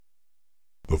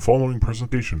The following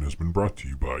presentation has been brought to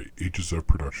you by HSF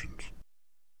Productions.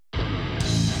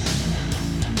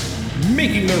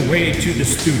 Making their way to the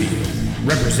studio,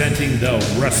 representing the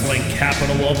wrestling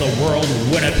capital of the world,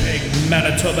 Winnipeg,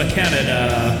 Manitoba,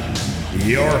 Canada,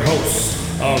 your hosts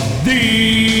of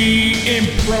the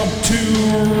Impromptu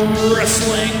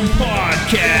Wrestling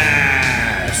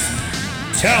Podcast,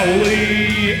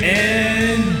 Towley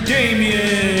and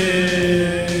Damien.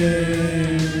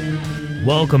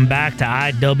 Welcome back to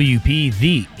IWP,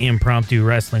 the Impromptu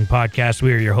Wrestling Podcast.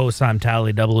 We are your hosts. I'm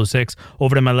Tally 006.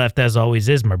 Over to my left, as always,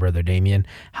 is my brother Damien.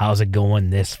 How's it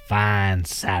going this fine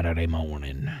Saturday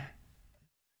morning?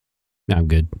 I'm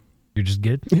good. You're just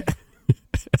good?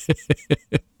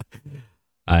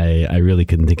 I really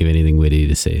couldn't think of anything witty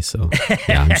to say, so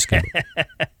yeah, I'm just good.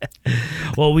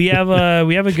 Well, we have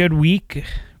a good week.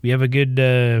 We have a good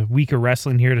week of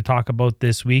wrestling here to talk about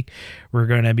this week. We're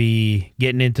going to be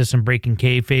getting into some breaking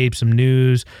kayfabe, some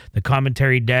news. The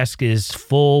commentary desk is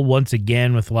full once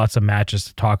again with lots of matches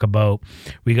to talk about.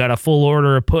 We got a full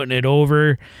order of putting it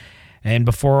over. And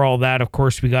before all that, of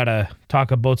course, we got to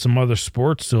talk about some other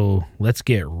sports. So let's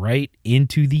get right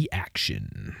into the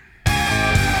action.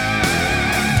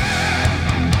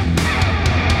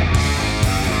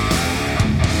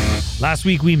 Last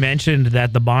week, we mentioned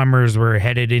that the Bombers were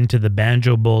headed into the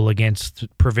Banjo Bowl against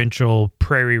provincial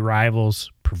prairie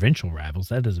rivals. Provincial rivals?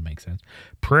 That doesn't make sense.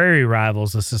 Prairie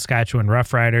rivals, the Saskatchewan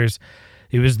Roughriders.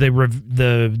 It was the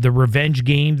revenge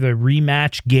game, the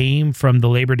rematch game from the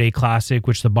Labor Day Classic,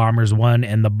 which the Bombers won,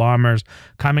 and the Bombers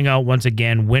coming out once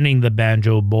again, winning the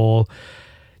Banjo Bowl.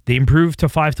 They improved to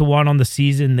 5-1 on the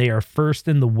season. They are first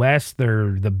in the West.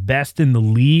 They're the best in the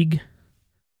league.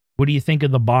 What do you think of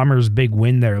the Bombers' big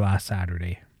win there last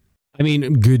Saturday? I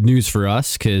mean, good news for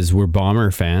us because we're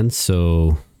Bomber fans,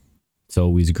 so it's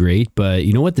always great. But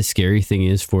you know what the scary thing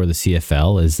is for the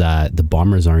CFL is that the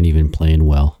Bombers aren't even playing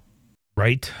well.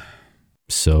 Right.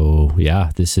 So,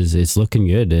 yeah, it's looking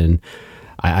good. And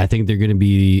I think they're going to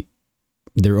be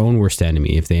their own worst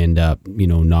enemy. If they end up,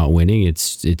 not winning,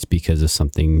 it's because of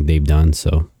something they've done.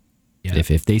 So yeah.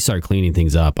 If they start cleaning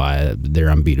things up,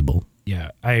 they're unbeatable.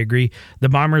 Yeah, I agree. The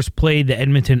Bombers play the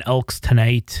Edmonton Elks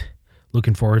tonight.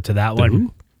 Looking forward to that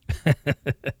one.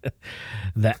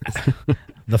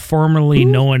 the formerly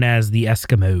known as the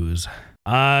Eskimos.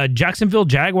 Jacksonville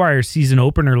Jaguars season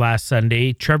opener last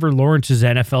Sunday. Trevor Lawrence's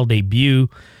NFL debut.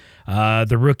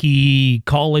 The rookie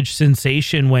college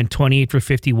sensation went 28 for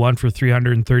 51 for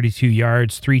 332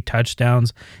 yards, 3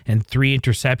 touchdowns, and 3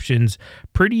 interceptions.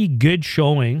 Pretty good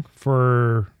showing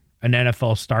for an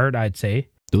NFL start, I'd say.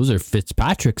 Those are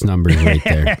Fitzpatrick's numbers right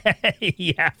there.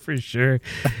 Yeah, for sure.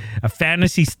 A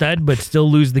fantasy stud, but still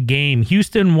lose the game.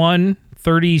 Houston won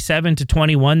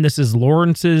 37-21. This is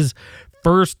Lawrence's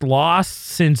first loss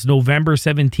since November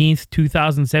 17th,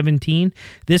 2017.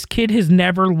 This kid has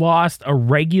never lost a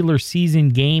regular season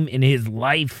game in his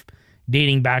life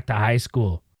dating back to high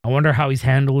school. I wonder how he's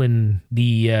handling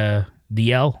the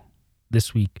L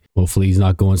this week. Hopefully he's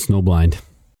not going snowblind.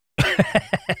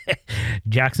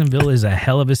 Jacksonville is a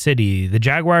hell of a city. The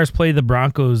Jaguars play the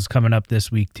Broncos coming up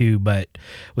this week too. But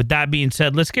with that being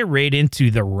said, let's get right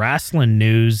into the wrestling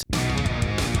news.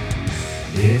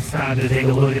 It's time to take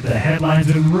a look at the headlines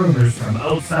and rumors from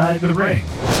outside the ring.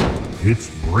 It's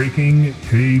breaking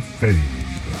kayfabe.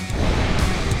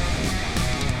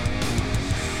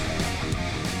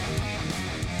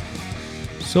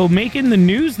 So making the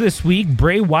news this week,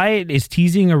 Bray Wyatt is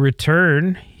teasing a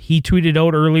return. He tweeted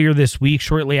out earlier this week,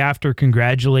 shortly after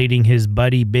congratulating his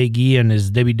buddy Big E on his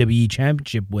WWE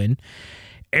Championship win.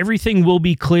 Everything will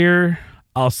be clear.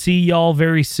 I'll see y'all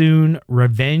very soon.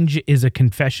 Revenge is a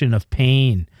confession of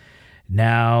pain.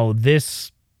 Now,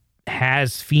 this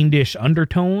has fiendish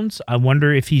undertones. I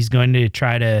wonder if he's going to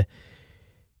try to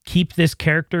keep this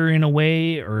character in a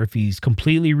way, or if he's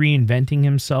completely reinventing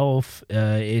himself.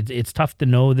 It's tough to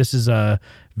know. This is a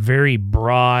very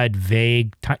broad,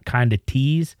 vague kind of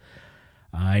tease.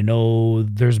 I know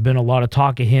there's been a lot of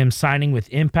talk of him signing with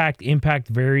Impact. Impact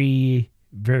very,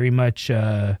 very much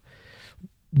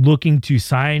looking to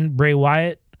sign Bray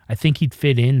Wyatt. I think he'd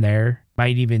fit in there.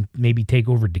 Might even maybe take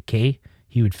over Decay.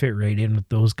 He would fit right in with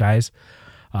those guys.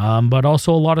 But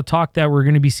also a lot of talk that we're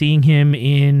going to be seeing him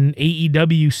in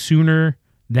AEW sooner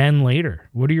than later.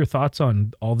 What are your thoughts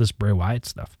on all this Bray Wyatt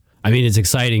stuff? I mean, it's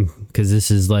exciting because this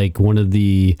is like one of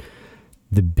the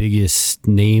biggest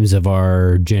names of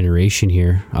our generation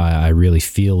here. I really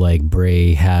feel like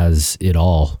Bray has it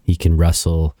all. He can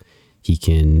wrestle. He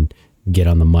can get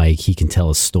on the mic. He can tell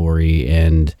a story.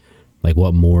 And like,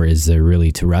 what more is there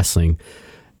really to wrestling?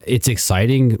 it's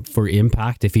exciting for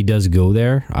Impact if he does go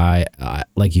there. I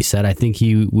like you said, I think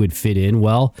he would fit in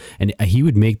well, and he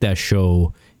would make that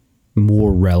show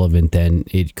more relevant than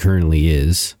it currently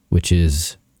is, which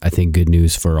is, I think, good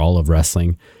news for all of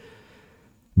wrestling.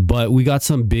 But we got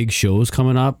some big shows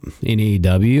coming up in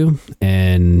AEW,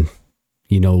 and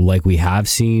like we have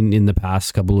seen in the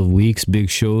past couple of weeks, big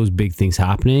shows, big things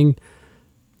happening.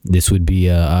 This would be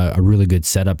a really good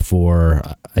setup for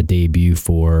a debut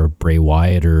for Bray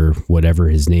Wyatt, or whatever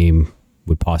his name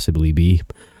would possibly be.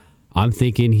 I'm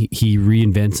thinking he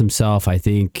reinvents himself. I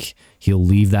think he'll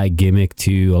leave that gimmick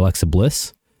to Alexa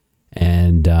Bliss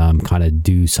and kind of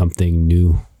do something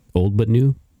new. Old but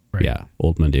new? Right. Yeah,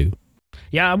 old but new.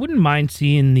 Yeah, I wouldn't mind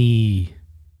seeing the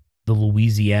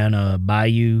Louisiana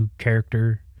Bayou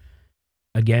character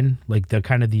again, like the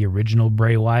kind of the original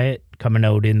Bray Wyatt coming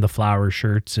out in the flower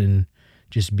shirts and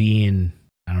just being,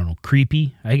 I don't know,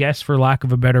 creepy, I guess, for lack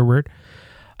of a better word.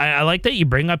 I like that you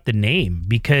bring up the name,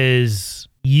 because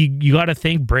you got to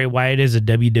think Bray Wyatt is a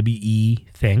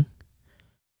WWE thing.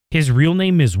 His real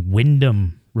name is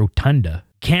Wyndham Rotunda.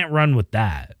 Can't run with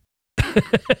that.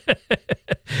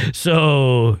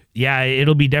 So, yeah,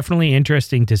 it'll be definitely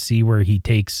interesting to see where he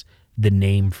takes the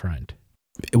name front.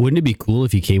 Wouldn't it be cool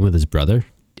if he came with his brother?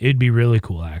 It'd be really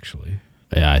cool, actually.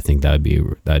 Yeah, I think that'd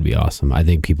be awesome. I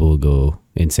think people would go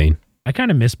insane. I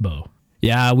kind of miss Bo.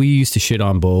 Yeah, we used to shit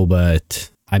on Bo, but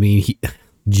I mean, he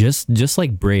just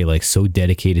like Bray, like so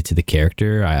dedicated to the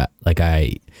character.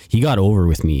 He got over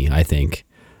with me, I think.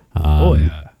 Oh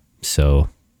yeah. So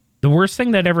the worst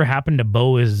thing that ever happened to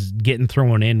Bo is getting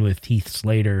thrown in with Heath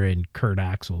Slater and Kurt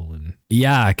Axel, and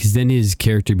yeah, because then his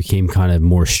character became kind of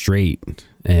more straight,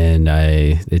 and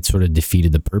it sort of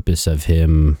defeated the purpose of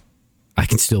him. I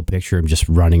can still picture him just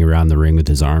running around the ring with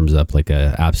his arms up like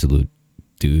a absolute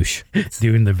douche.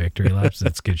 Doing the victory laps.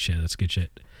 That's good shit. That's good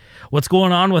shit. What's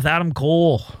going on with Adam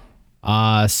Cole?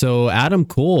 So Adam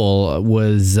Cole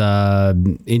was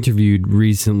interviewed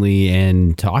recently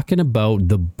and talking about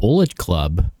the Bullet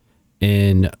Club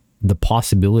and the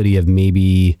possibility of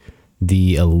maybe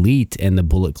the Elite and the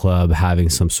Bullet Club having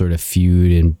some sort of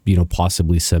feud and,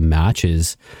 possibly some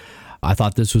matches. I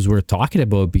thought this was worth talking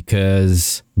about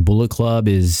because Bullet Club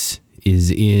is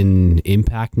in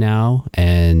Impact now,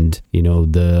 and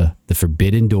the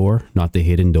forbidden door, not the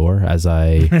hidden door, as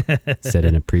I said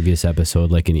in a previous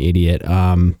episode like an idiot.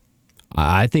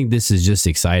 I think this is just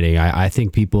exciting. I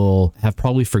think people have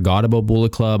probably forgot about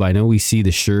Bullet Club. I know we see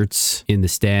the shirts in the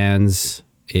stands.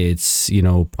 It's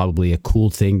probably a cool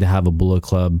thing to have a Bullet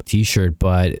Club t-shirt,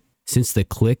 but since the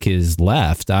Click is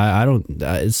left, I don't.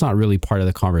 It's not really part of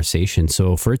the conversation.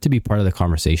 So for it to be part of the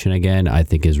conversation again, I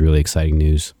think is really exciting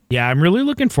news. Yeah, I'm really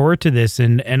looking forward to this,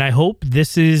 and I hope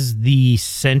this is the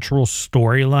central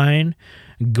storyline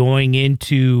going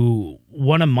into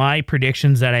one of my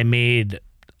predictions that I made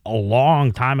a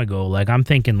long time ago. Like I'm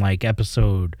thinking like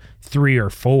episode 3 or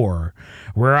 4,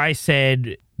 where I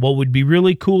said what would be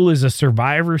really cool is a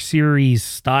Survivor Series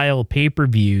style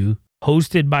pay-per-view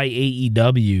hosted by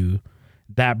AEW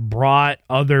that brought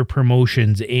other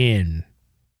promotions in,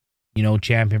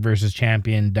 champion versus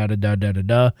champion,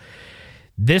 da-da-da-da-da-da.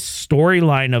 This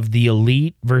storyline of the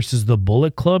Elite versus the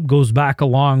Bullet Club goes back a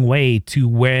long way to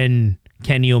when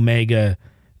Kenny Omega,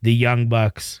 the Young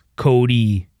Bucks,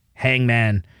 Cody,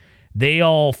 Hangman, they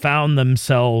all found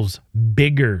themselves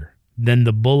bigger than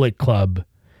the Bullet Club.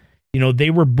 They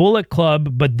were Bullet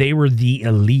Club, but they were the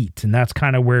Elite. And that's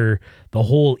kind of where the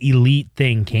whole Elite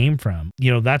thing came from.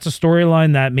 That's a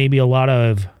storyline that maybe a lot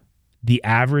of the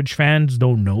average fans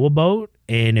don't know about.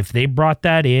 And if they brought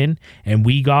that in and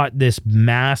we got this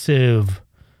massive...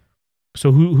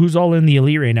 So who's all in the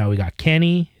Elite right now? We got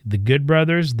Kenny, the Good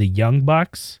Brothers, the Young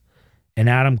Bucks, and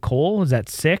Adam Cole. Is that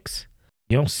 6?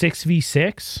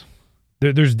 6v6?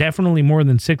 There's definitely more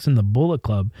than 6 in the Bullet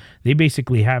Club. They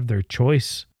basically have their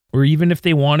choice. Or even if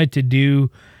they wanted to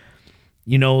do,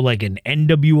 like an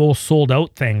NWO sold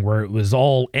out thing where it was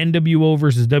all NWO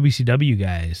versus WCW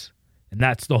guys. And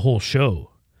that's the whole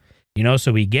show.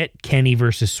 So we get Kenny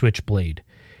versus Switchblade.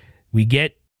 We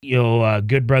get,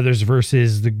 Good Brothers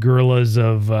versus the Gorillas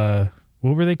of,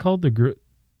 what were they called? The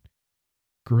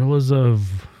Gorillas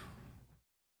of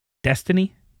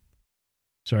Destiny?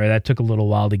 Sorry, that took a little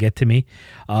while to get to me.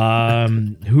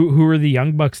 Who are the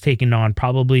Young Bucks taking on?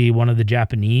 Probably one of the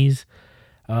Japanese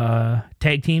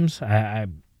tag teams.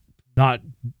 I'm not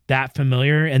that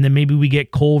familiar. And then maybe we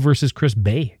get Cole versus Chris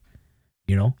Bay.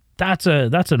 That's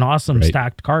an awesome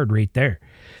stacked card right there.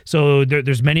 So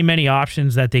there's many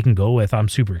options that they can go with. I'm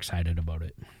super excited about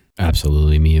it.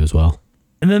 Absolutely, me as well.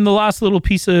 And then the last little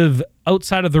piece of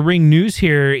outside of the ring news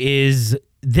here is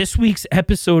this week's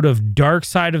episode of Dark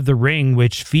Side of the Ring,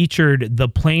 which featured the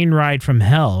plane ride from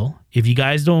hell. If you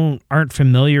guys aren't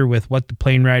familiar with what the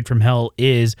plane ride from hell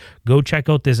is, go check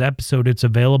out this episode. It's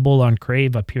available on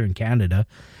Crave up here in Canada.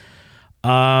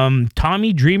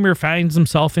 Tommy Dreamer finds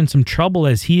himself in some trouble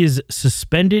as he is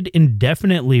suspended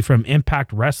indefinitely from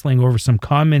Impact Wrestling over some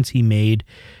comments he made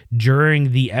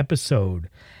during the episode.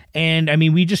 And I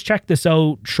mean, we just checked this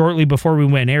out shortly before we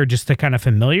went air just to kind of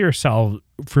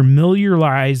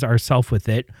familiarize ourselves with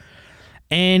it.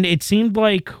 And it seemed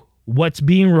like what's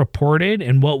being reported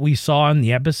and what we saw in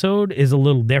the episode is a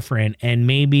little different. And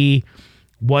maybe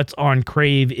what's on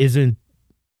Crave isn't,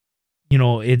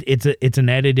 it's an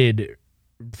edited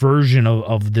version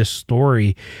of this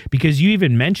story, because you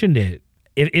even mentioned it.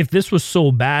 If this was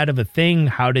so bad of a thing,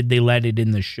 how did they let it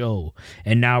in the show?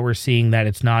 And now we're seeing that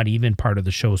it's not even part of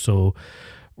the show. So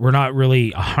we're not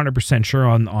really 100% sure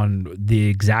on the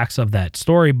exacts of that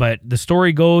story. But the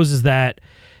story goes is that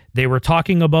they were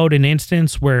talking about an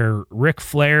instance where Ric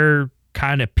Flair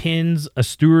kind of pins a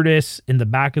stewardess in the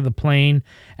back of the plane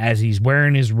as he's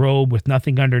wearing his robe with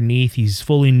nothing underneath. He's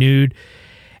fully nude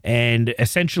and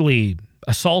essentially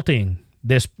assaulting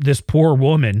this poor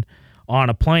woman on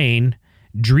a plane.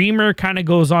 Dreamer kind of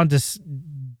goes on to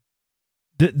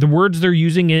the words they're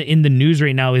using in the news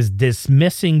right now is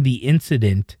dismissing the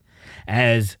incident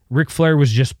as Ric Flair was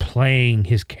just playing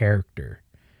his character.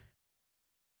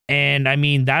 And I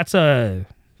mean, that's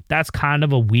kind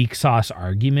of a weak sauce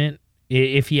argument,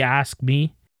 if you ask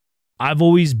me. I've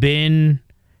always been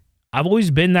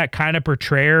that kind of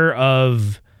portrayer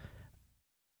of,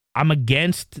 I'm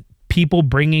against people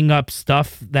bringing up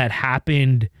stuff that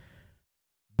happened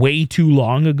way too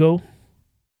long ago.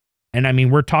 And I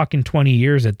mean, we're talking 20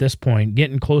 years at this point,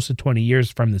 getting close to 20 years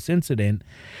from this incident,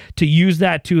 to use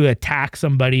that to attack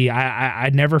somebody. I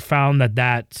never found that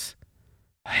that's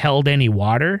held any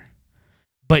water.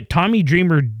 But Tommy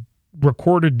Dreamer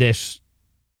recorded this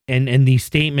and these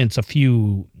statements a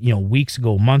few, weeks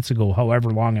ago, months ago,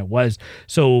 however long it was.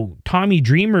 So Tommy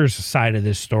Dreamer's side of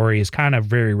this story is kind of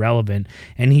very relevant,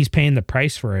 and he's paying the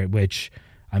price for it, which,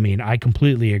 I mean, I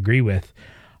completely agree with.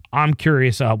 I'm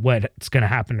curious what's going to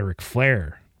happen to Ric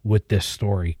Flair with this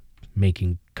story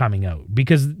coming out,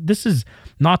 because this is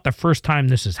not the first time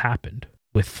this has happened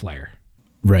with Flair.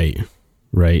 Right.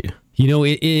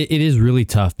 It is really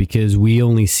tough because we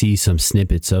only see some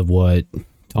snippets of what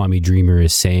Tommy Dreamer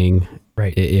is saying.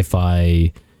 Right. If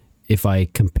I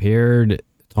compared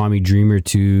Tommy Dreamer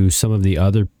to some of the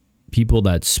other people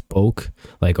that spoke,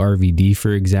 like RVD,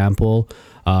 for example,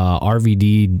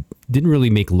 RVD didn't really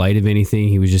make light of anything.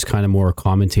 He was just kind of more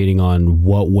commentating on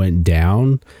what went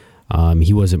down.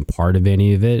 He wasn't part of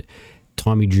any of it.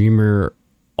 Tommy Dreamer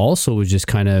also was just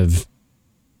kind of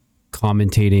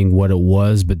commentating what it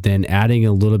was, but then adding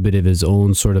a little bit of his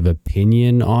own sort of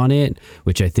opinion on it,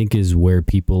 which I think is where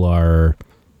people are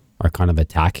kind of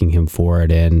attacking him for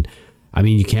it. And I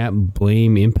mean, you can't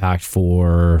blame Impact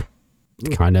for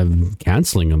kind of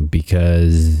canceling him,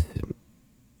 because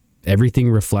everything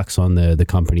reflects on the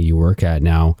company you work at.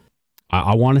 Now,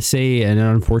 I want to say an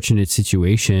unfortunate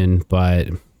situation, but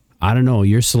I don't know.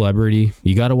 You're a celebrity.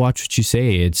 You got to watch what you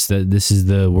say. This is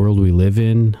the world we live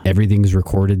in. Everything's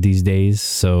recorded these days.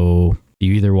 So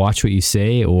you either watch what you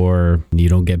say or you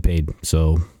don't get paid.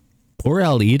 So poor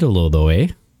El Idolo though, eh?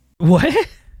 What?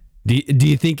 Do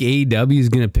you think AEW is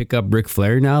going to pick up Ric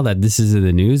Flair now that this is in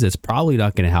the news? It's probably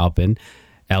not going to happen.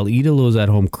 El Idolo's at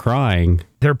home crying.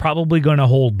 They're probably going to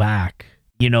hold back.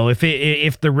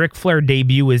 If the Ric Flair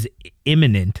debut is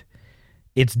imminent,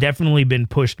 it's definitely been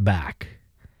pushed back.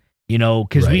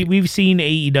 Because Right. we've seen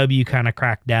AEW kind of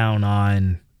crack down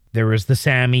on, there was the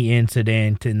Sammy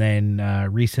incident, and then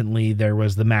recently there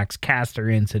was the Max Caster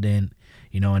incident,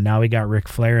 and now we got Ric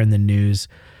Flair in the news.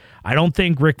 I don't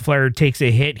think Ric Flair takes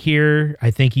a hit here. I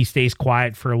think he stays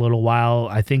quiet for a little while.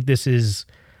 I think this is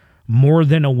more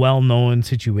than a well-known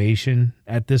situation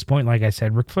at this point. Like I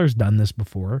said, Ric Flair's done this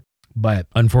before. But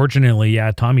unfortunately,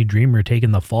 Tommy Dreamer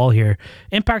taking the fall here.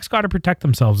 Impact's got to protect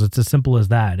themselves. It's as simple as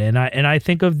that. And I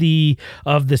think of the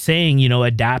saying,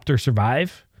 adapt or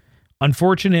survive.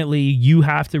 Unfortunately, you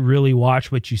have to really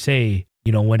watch what you say,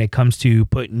 when it comes to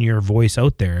putting your voice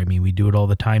out there. I mean, we do it all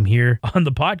the time here on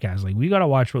the podcast. Like, we got to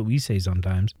watch what we say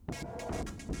sometimes.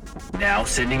 Now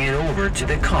sending it over to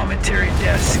the commentary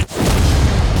desk.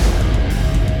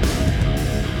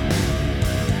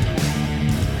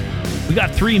 We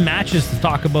got 3 matches to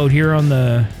talk about here on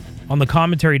the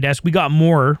commentary desk. We got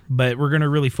more, but we're going to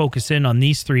really focus in on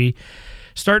these 3.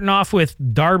 Starting off with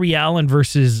Darby Allin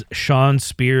versus Shawn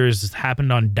Spears. This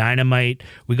happened on Dynamite.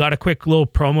 We got a quick little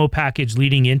promo package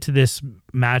leading into this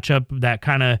matchup that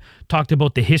kind of talked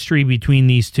about the history between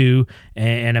these two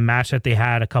and a match that they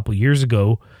had a couple years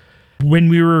ago. When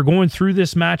we were going through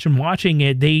this match and watching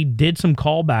it, they did some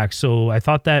callbacks. So I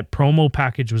thought that promo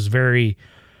package was very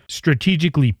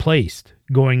strategically placed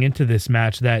going into this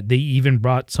match, that they even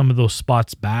brought some of those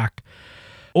spots back.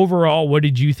 Overall, what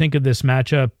did you think of this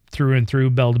matchup through and through,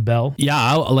 bell to bell? Yeah,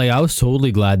 I was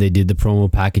totally glad they did the promo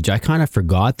package. I kind of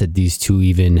forgot that these two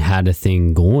even had a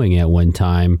thing going at one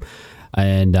time.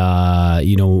 And,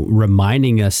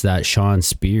 reminding us that Shawn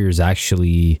Spears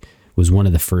actually was one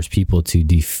of the first people to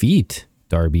defeat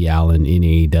Darby Allin in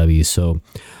AEW. So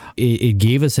it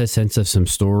gave us a sense of some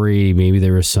story. Maybe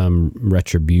there was some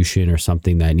retribution or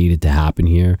something that needed to happen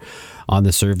here. On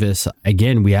the surface,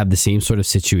 again, we have the same sort of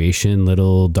situation,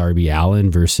 little Darby Allin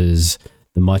versus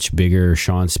the much bigger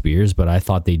Shawn Spears. But I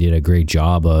thought they did a great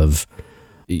job of,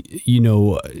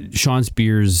 Shawn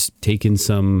Spears taking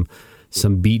some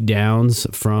beat downs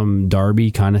from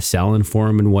Darby, kind of selling for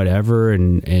him and whatever.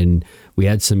 And we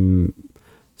had some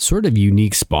sort of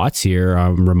unique spots here.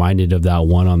 I'm reminded of that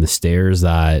one on the stairs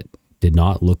that did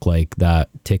not look like that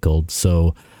tickled.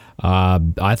 So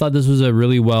I thought this was a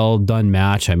really well done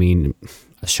match. I mean,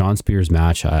 a Shawn Spears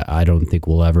match, I don't think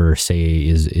we'll ever say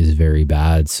is very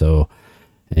bad. So,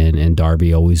 and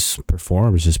Darby always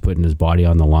performs, just putting his body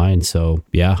on the line. So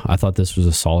yeah, I thought this was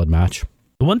a solid match.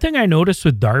 The one thing I noticed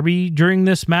with Darby during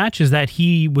this match is that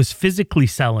he was physically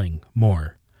selling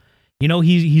more.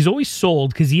 He's always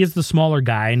sold because he is the smaller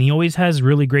guy and he always has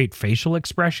really great facial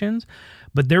expressions.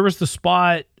 But there was the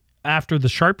spot after the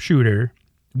sharpshooter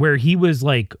where he was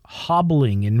like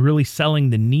hobbling and really selling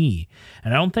the knee.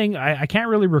 And I can't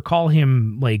really recall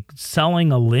him like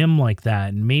selling a limb like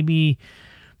that. And maybe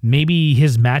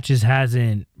his matches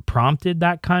hasn't prompted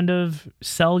that kind of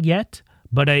sell yet.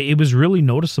 But it was really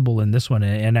noticeable in this one,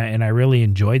 and I really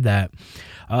enjoyed that.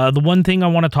 The one thing I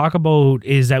want to talk about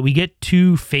is that we get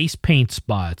 2 face paint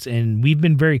spots, and we've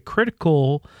been very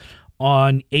critical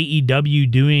on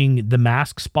AEW doing the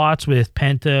mask spots with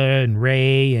Penta and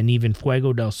Rey and even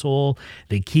Fuego del Sol.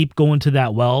 They keep going to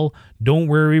that well. Don't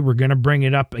worry, we're going to bring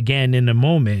it up again in a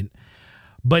moment.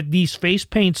 But these face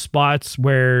paint spots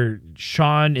where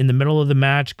Shawn in the middle of the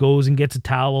match goes and gets a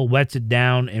towel, wets it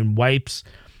down, and wipes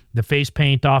the face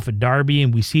paint off of Darby,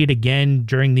 and we see it again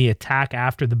during the attack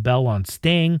after the bell on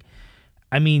Sting.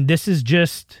 I mean, this is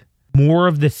just more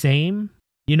of the same.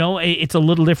 It's a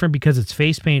little different because it's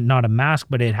face paint, not a mask,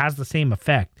 but it has the same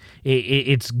effect.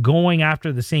 It's going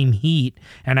after the same heat,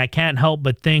 and I can't help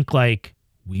but think, like,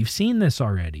 we've seen this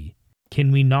already.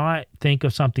 Can we not think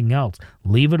of something else?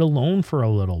 Leave it alone for a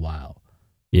little while.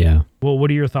 Yeah. Well,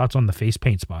 what are your thoughts on the face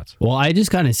paint spots? Well, I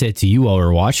just kind of said to you while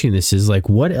we're watching this is like,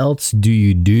 what else do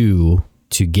you do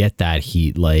to get that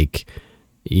heat? Like,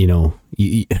 you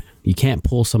can't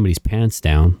pull somebody's pants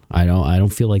down. I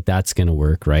don't feel like that's going to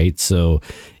work. Right. So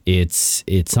it's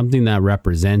something that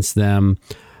represents them.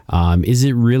 Is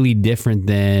it really different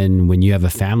than when you have a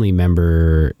family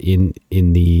member in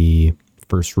the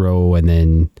first row and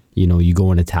then, you go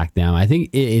and attack them? I think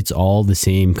it's all the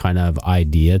same kind of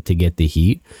idea to get the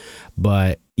heat.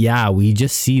 But yeah, we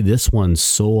just see this one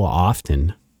so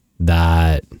often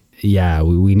that, yeah,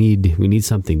 we need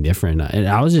something different. And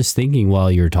I was just thinking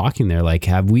while you were talking there, like,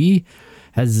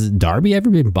 has Darby ever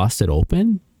been busted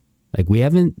open? Like, we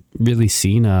haven't really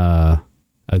seen a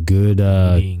good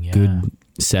good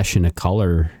session of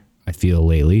color, I feel,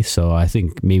 lately. So I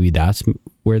think maybe that's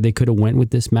where they could have went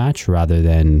with this match rather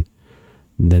than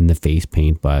the face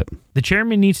paint. But the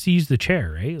chairman needs to use the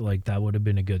chair, right? Like, that would have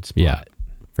been a good spot. Yeah,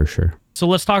 for sure. So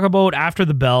let's talk about after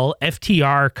the bell,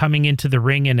 FTR coming into the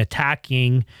ring and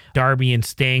attacking Darby and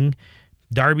Sting.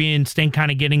 Darby and Sting kind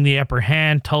of getting the upper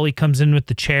hand. Tully comes in with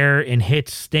the chair and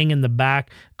hits Sting in the back.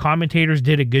 Commentators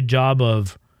did a good job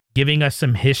of giving us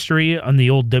some history on the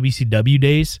old WCW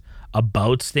days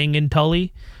about Sting and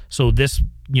Tully. So this,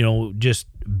 just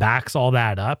backs all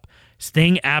that up.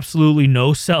 Sting absolutely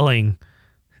no selling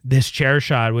this chair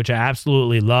shot, which I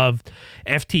absolutely loved.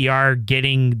 FTR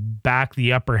getting back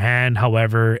the upper hand,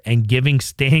 however, and giving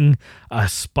Sting a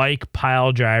spike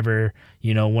pile driver,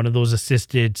 one of those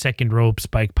assisted second rope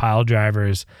spike pile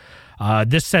drivers.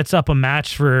 This sets up a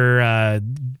match for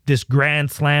this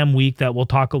Grand Slam week that we'll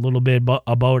talk a little bit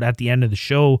about at the end of the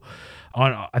show.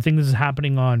 I think this is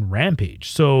happening on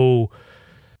Rampage. So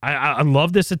I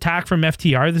love this attack from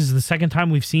FTR. This is the second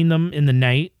time we've seen them in the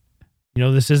night.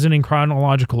 This isn't in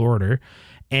chronological order.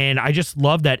 And I just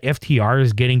love that FTR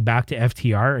is getting back to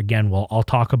FTR. Again, I'll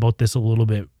talk about this a little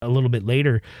bit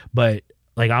later. But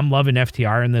Like, I'm loving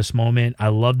FTR in this moment. I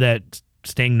love that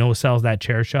Sting no-sells that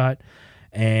chair shot.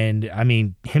 And, I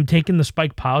mean, him taking the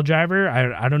spike pile driver,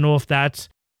 I don't know if that's...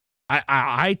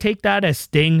 I take that as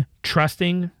Sting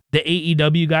trusting the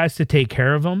AEW guys to take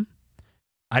care of him.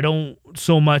 I don't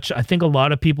so much... I think a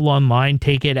lot of people online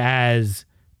take it as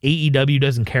AEW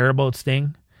doesn't care about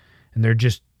Sting. And they're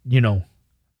just,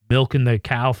 milking the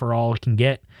cow for all it can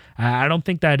get. I don't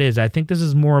think that is. I think this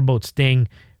is more about Sting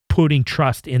putting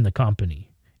trust in the company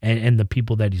and the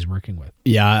people that he's working with.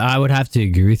 Yeah, I would have to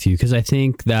agree with you because I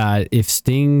think that if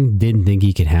Sting didn't think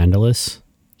he could handle this,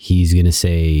 he's going to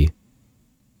say,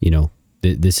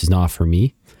 this is not for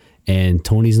me. And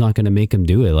Tony's not going to make him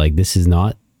do it. Like, this is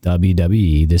not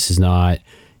WWE. This is not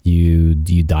you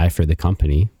die for the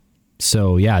company.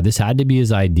 So, yeah, this had to be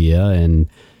his idea. And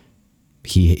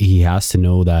he has to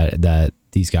know that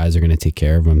these guys are going to take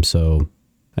care of him. So,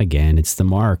 again, it's the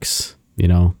marks,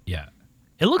 Yeah.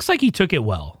 It looks like he took it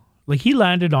well. Like, he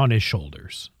landed on his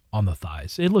shoulders, on the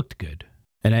thighs. It looked good.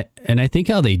 And I think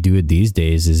how they do it these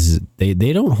days is they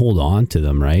don't hold on to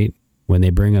them, right? When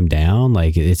they bring them down,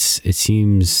 like it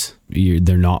seems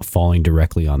they're not falling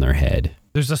directly on their head.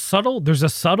 There's a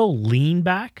subtle lean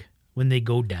back when they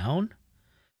go down,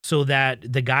 so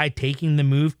that the guy taking the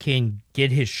move can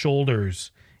get his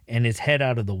shoulders and his head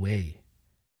out of the way,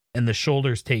 and the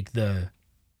shoulders take the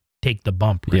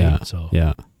bump, right? Yeah. So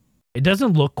yeah, it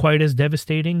doesn't look quite as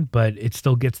devastating, but it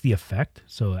still gets the effect.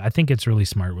 So I think it's really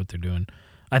smart what they're doing.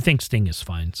 I think Sting is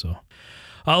fine. So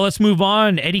let's move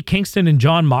on. Eddie Kingston and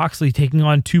Jon Moxley taking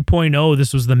on 2.0.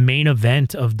 This was the main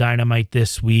event of Dynamite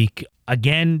this week.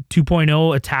 Again,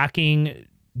 2.0 attacking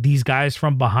these guys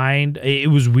from behind. It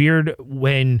was weird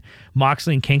when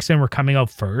Moxley and Kingston were coming out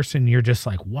first, and you're just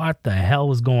like, what the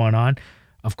hell is going on?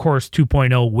 Of course,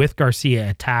 2.0 with Garcia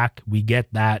attack. We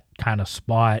get that kind of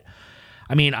spot.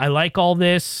 I mean, I like all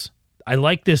this. I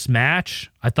like this match.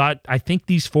 I think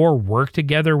these four work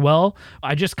together well.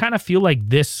 I just kind of feel like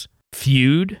this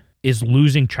feud is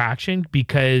losing traction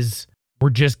because we're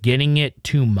just getting it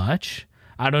too much.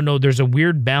 I don't know. There's a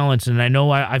weird balance. And I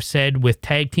know I've said with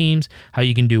tag teams how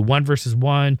you can do 1 versus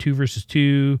 1, 2 versus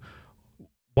 2,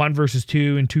 1 versus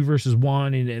 2, and 2 versus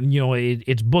 1. And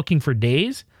it's booking for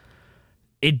days.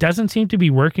 It doesn't seem to be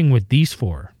working with these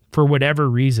four for whatever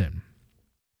reason.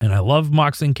 And I love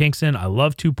Moxley and Kingston. I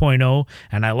love 2.0.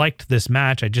 And I liked this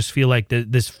match. I just feel like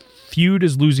this feud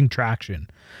is losing traction.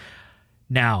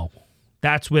 Now,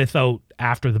 that's without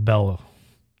after the bell,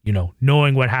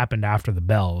 knowing what happened after the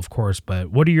bell, of course.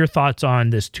 But what are your thoughts on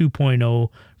this 2.0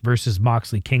 versus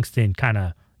Moxley Kingston kind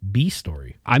of B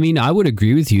story? I mean, I would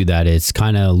agree with you that it's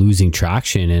kind of losing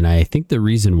traction. And I think the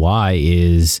reason why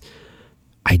is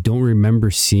I don't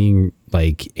remember seeing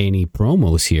like any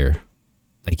promos here.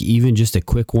 Like even just a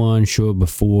quick one, show it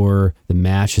before the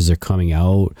matches are coming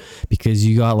out, because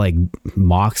you got like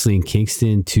Moxley and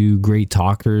Kingston, two great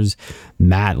talkers,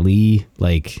 Matt Lee,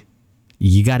 like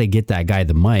you got to get that guy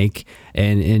the mic,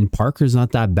 and Parker's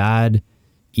not that bad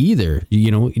either.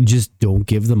 Just don't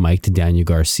give the mic to Daniel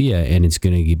Garcia and it's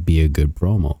going to be a good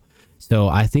promo. So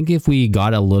I think if we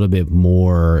got a little bit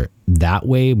more that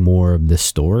way, more of the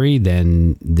story,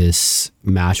 then this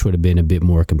match would have been a bit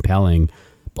more compelling.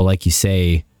 But like you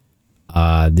say,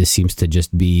 this seems to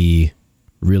just be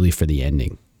really for the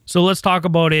ending. So let's talk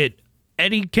about it.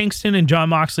 Eddie Kingston and Jon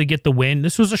Moxley get the win.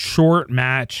 This was a short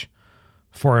match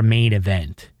for a main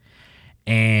event.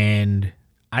 And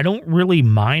I don't really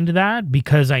mind that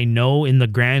because I know in the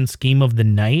grand scheme of the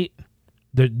night,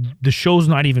 the show's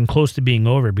not even close to being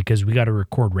over because we got to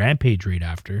record Rampage right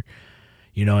after.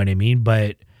 You know what I mean?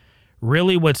 But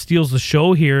really what steals the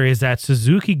show here is that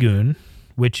Suzuki-gun,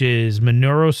 which is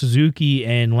Minoru Suzuki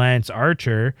and Lance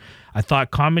Archer. I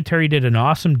thought commentary did an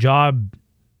awesome job.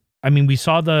 I mean, we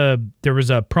saw there was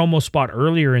a promo spot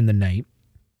earlier in the night,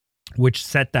 which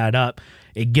set that up.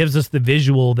 It gives us the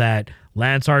visual that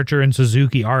Lance Archer and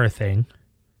Suzuki are a thing.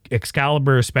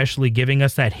 Excalibur especially giving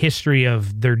us that history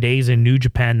of their days in New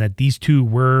Japan, that these two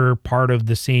were part of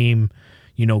the same,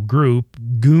 group.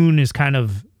 Goon is kind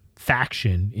of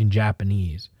faction in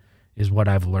Japanese, is what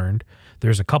I've learned.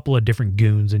 There's a couple of different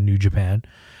goons in New Japan.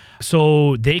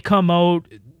 So they come out,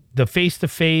 the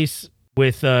face-to-face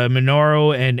with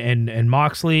Minoru and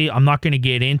Moxley. I'm not going to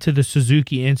get into the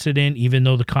Suzuki incident, even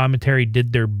though the commentary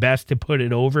did their best to put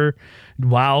it over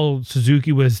while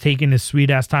Suzuki was taking his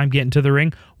sweet-ass time getting to the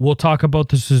ring. We'll talk about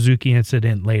the Suzuki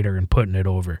incident later and putting it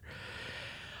over.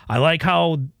 I like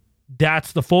how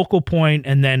that's the focal point,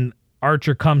 and then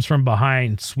Archer comes from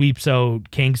behind, sweeps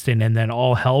out Kingston, and then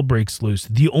all hell breaks loose.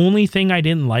 The only thing I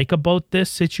didn't like about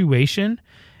this situation,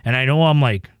 and I know I'm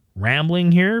like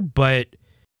rambling here, but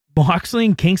Moxley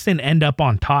and Kingston end up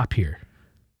on top here.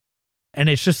 And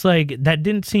it's just like, that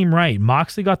didn't seem right.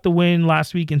 Moxley got the win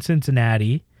last week in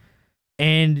Cincinnati,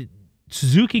 and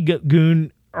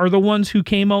Suzuki-gun are the ones who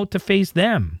came out to face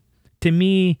them. To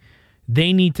me,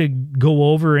 they need to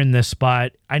go over in this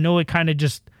spot. I know it kind of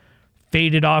just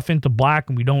faded off into black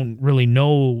and we don't really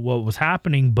know what was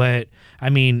happening, but I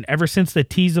mean, ever since the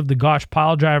tease of the Gotch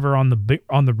pile driver on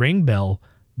the ring bell,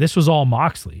 this was all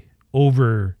Moxley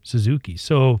over Suzuki.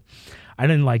 So I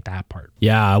didn't like that part.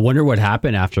 Yeah, I wonder what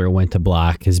happened after it went to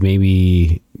black, because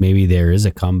maybe there is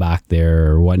a comeback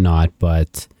there or whatnot,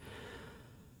 but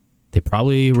they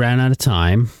probably ran out of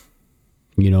time,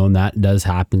 and that does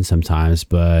happen sometimes.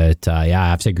 But yeah, I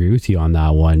have to agree with you on that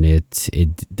one.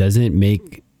 It doesn't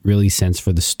make really sense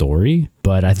for the story,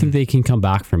 but I think they can come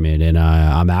back from it. And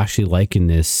I'm actually liking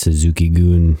this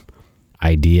Suzuki-gun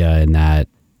idea, and that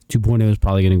 2.0 is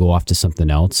probably going to go off to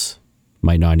something else.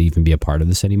 Might not even be a part of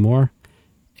this anymore.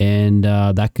 And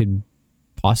that could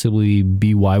possibly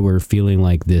be why we're feeling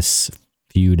like this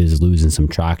feud is losing some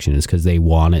traction, is because they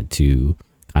want it to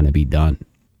kind of be done.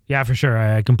 Yeah, for sure.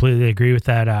 I completely agree with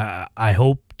that. I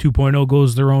hope 2.0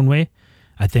 goes their own way.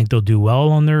 I think they'll do well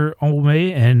on their own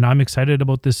way, and I'm excited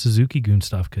about this Suzuki-gun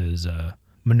stuff because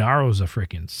Monaro's a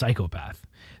freaking psychopath.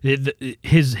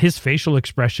 His facial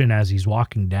expression as he's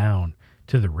walking down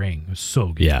to the ring was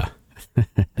so good. Yeah. Like,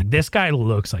 this guy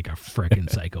looks like a freaking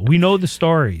psycho. We know the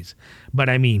stories, but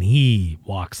I mean, he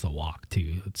walks the walk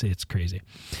too. It's crazy.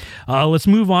 Let's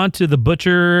move on to the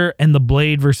Butcher and the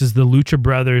Blade versus the Lucha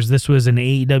Brothers. This was an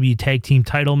AEW tag team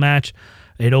title match.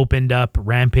 It opened up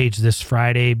Rampage this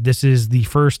Friday. This is the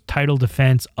first title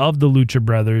defense of the Lucha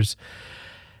Brothers.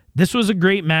 This was a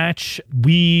great match.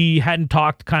 We hadn't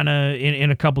talked kind of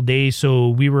in a couple days, so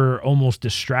we were almost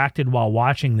distracted while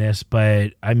watching this.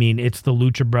 But, I mean, it's the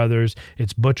Lucha Brothers.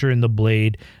 It's Butcher and the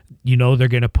Blade. They're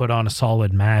going to put on a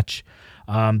solid match.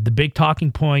 The big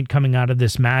talking point coming out of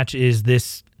this match is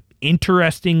this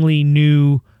interestingly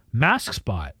new mask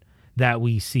spot that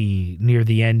we see near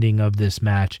the ending of this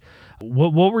match.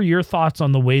 What were your thoughts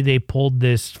on the way they pulled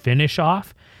this finish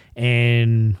off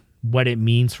and what it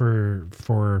means for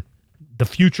the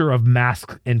future of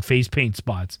mask and face paint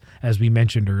spots, as we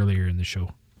mentioned earlier in the show?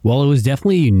 Well, it was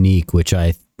definitely unique, which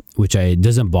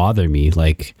doesn't bother me.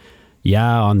 Like,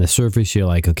 yeah, on the surface, you're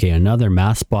like, okay, another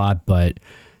mask spot, but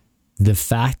the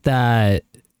fact that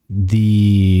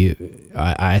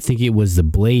I think it was the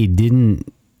Blade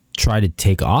didn't try to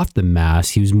take off the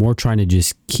mask. He was more trying to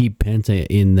just keep Penta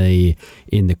in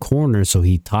the corner, so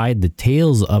he tied the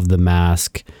tails of the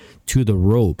mask to the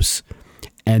ropes,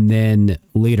 and then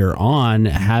later on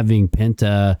having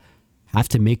Penta have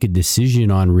to make a decision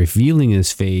on revealing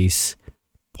his face,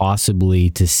 possibly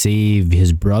to save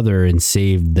his brother and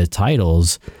save the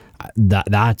titles.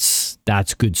 That's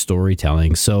good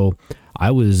storytelling. So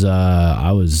I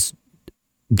was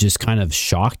just kind of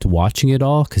shocked watching it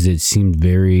all, because it seemed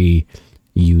very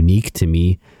unique to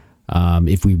me.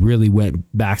 If we really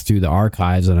went back through the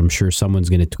archives, and I'm sure someone's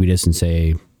going to tweet us and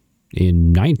say,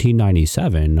 in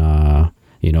 1997,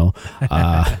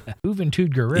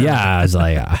 Juventud Guerrero. Yeah, I was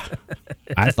like,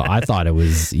 I thought it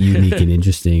was unique and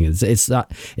interesting. It's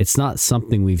not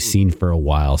something we've seen for a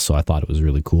while, so I thought it was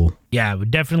really cool. Yeah, we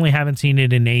definitely haven't seen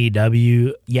it in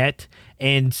AEW yet.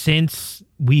 And since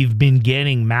we've been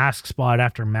getting mask spot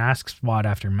after mask spot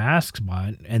after mask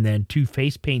spot, and then 2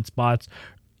 face paint spots,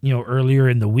 earlier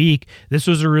in the week, this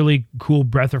was a really cool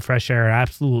breath of fresh air. I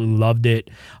absolutely loved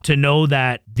it. To know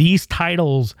that these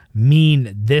titles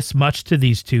mean this much to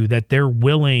these two, that they're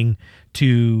willing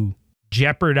to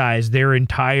jeopardize their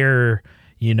entire,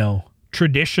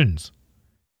 traditions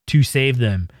to save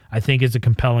them, I think is a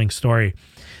compelling story.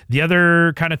 The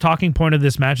other kind of talking point of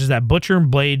this match is that Butcher and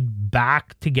Blade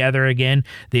back together again.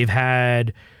 They've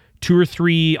had 2 or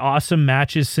 3 awesome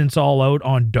matches since All Out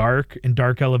on Dark and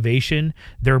Dark Elevation.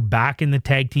 They're back in the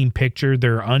tag team picture.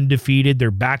 They're undefeated.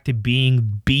 They're back to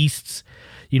being beasts.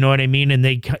 You know what I mean? And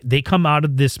they come out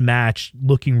of this match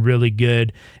looking really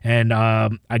good. And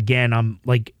again, I'm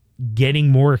like getting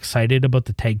more excited about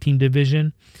the tag team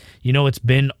division. It's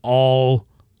been all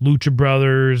Lucha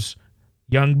Brothers,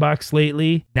 Young Bucks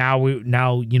lately. Now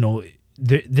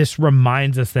this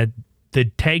reminds us that the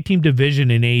tag team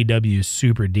division in AEW is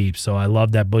super deep, so I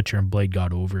love that Butcher and Blade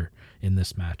got over in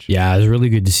this match. Yeah, it was really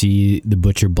good to see the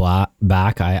Butcher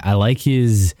back. I like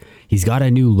he's got a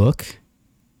new look,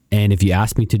 and if you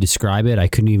asked me to describe it, I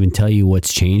couldn't even tell you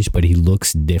what's changed, but he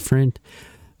looks different.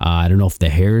 I don't know if the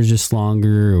hair is just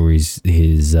longer or his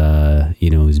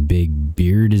big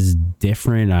beard is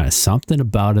different. Something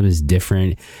about him is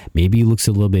different. Maybe he looks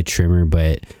a little bit trimmer,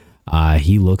 but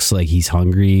He looks like he's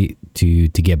hungry to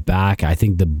get back. I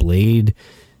think the Blade,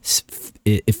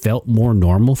 it felt more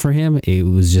normal for him. It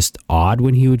was just odd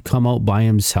when he would come out by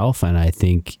himself, and I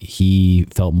think he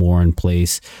felt more in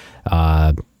place.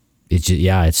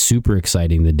 It's super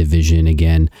exciting, the division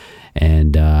again,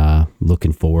 and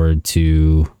looking forward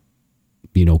to,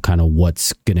 kind of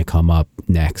what's going to come up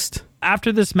next.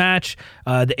 After this match,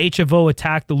 the HFO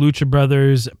attacked the Lucha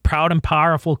Brothers, Proud and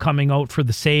Powerful coming out for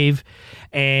the save.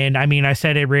 And I mean, I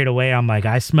said it right away. I'm like,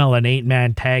 I smell an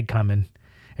 8-man tag coming.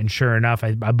 And sure enough,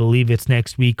 I believe it's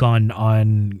next week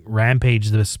on Rampage,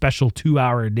 the special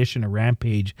 2-hour edition of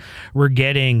Rampage. We're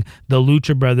getting the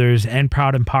Lucha Brothers and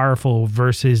Proud and Powerful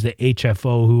versus the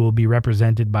HFO, who will be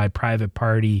represented by Private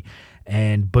Party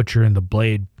and Butcher and the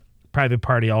Blade. Private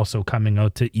Party also coming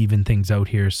out to even things out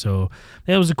here. So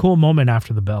it was a cool moment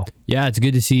after the bell. Yeah, it's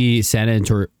good to see Santa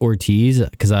and Ortiz,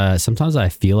 because sometimes I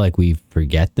feel like we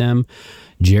forget them.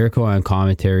 Jericho on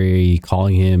commentary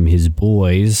calling him his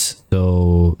boys,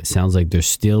 so it sounds like they're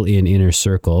still in Inner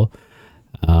Circle.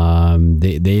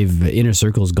 They've Inner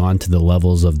Circle's gone to the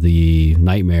levels of the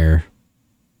Nightmare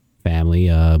family.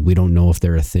 We don't know if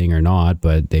they're a thing or not,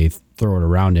 but they throw it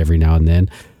around every now and then.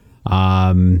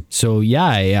 I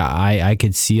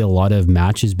could see a lot of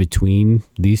matches between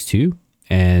these two,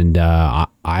 and I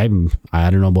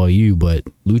don't know about you, but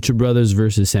Lucha Brothers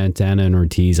versus Santana and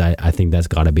Ortiz, I think that's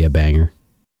got to be a banger.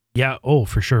 Yeah,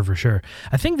 for sure.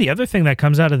 I think the other thing that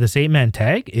comes out of this 8-man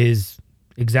tag is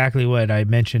exactly what I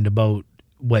mentioned about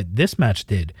what this match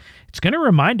did. It's going to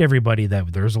remind everybody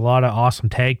that there's a lot of awesome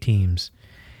tag teams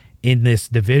in this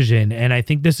division, and I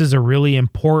think this is a really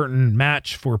important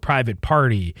match for Private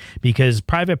Party, because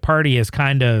Private Party has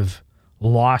kind of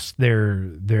lost their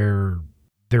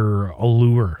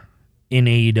allure in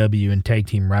AEW and tag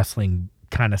team wrestling,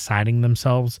 kind of siding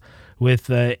themselves with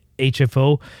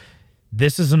HFO.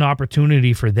 This is an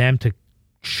opportunity for them to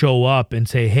show up and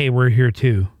say, hey, we're here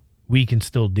too. We can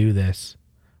still do this.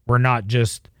 We're not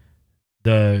just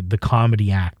the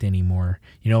comedy act anymore.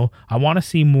 I want to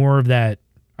see more of that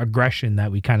aggression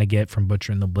that we kind of get from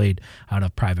Butcher and the Blade out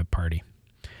of Private Party.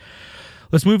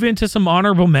 Let's move into some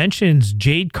honorable mentions.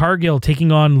 Jade Cargill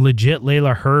taking on legit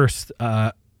Layla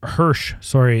Hirsch.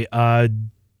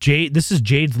 This is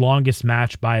Jade's longest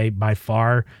match by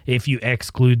far, if you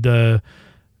exclude the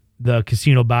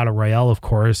Casino Battle Royale, of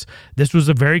course. This was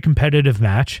a very competitive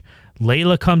match.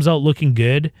 Layla comes out looking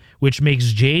good, which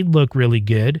makes Jade look really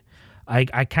good.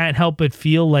 I can't help but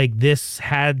feel like this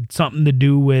had something to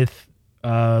do with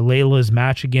Layla's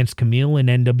match against Camille in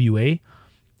NWA.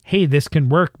 Hey, this can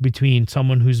work between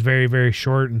someone who's very, very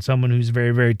short and someone who's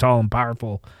very, very tall and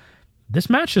powerful. This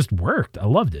match just worked. I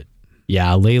loved it. Yeah,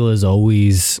 Layla's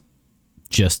always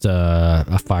just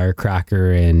a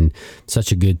firecracker and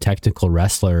such a good technical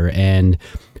wrestler. And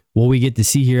what we get to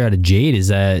see here out of Jade is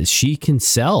that she can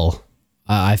sell.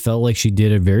 I felt like she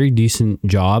did a very decent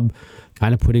job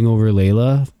kind of putting over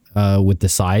Layla with the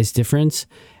size difference.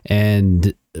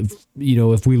 And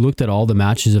if we looked at all the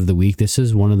matches of the week, this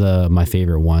is one of my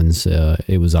favorite ones.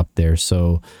 It was up there.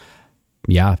 So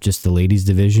yeah, just the ladies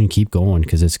division, keep going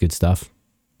because it's good stuff.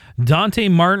 Dante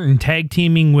Martin tag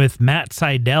teaming with Matt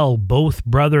Sydal. Both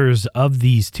brothers of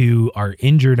these two are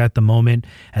injured at the moment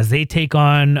as they take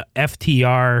on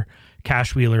FTR,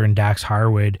 Cash Wheeler, and Dax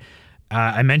Harwood.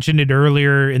 I mentioned it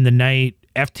earlier in the night.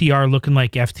 FTR looking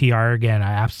like FTR again.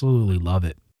 I absolutely love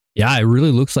it. Yeah, it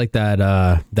really looks like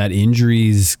that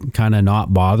injury's kind of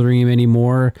not bothering him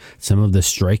anymore. Some of the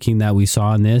striking that we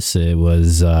saw in this, it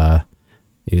was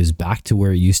back to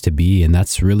where it used to be, and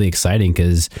that's really exciting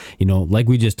because, like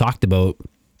we just talked about,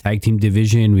 tag team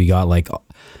division, we got like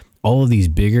all of these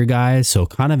bigger guys, so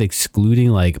kind of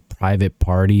excluding like Private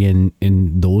Party and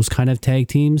those kind of tag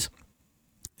teams,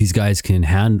 these guys can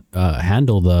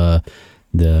handle the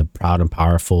Proud and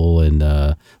Powerful and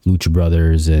the Lucha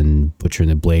Brothers and Butcher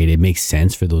and the Blade. It makes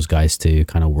sense for those guys to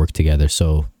kind of work together.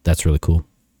 So that's really cool.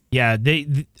 Yeah,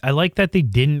 I like that they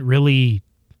didn't really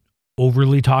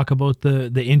overly talk about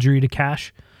the injury to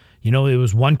Cash. It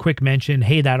was one quick mention.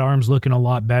 Hey, that arm's looking a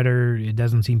lot better. It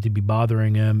doesn't seem to be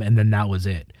bothering him. And then that was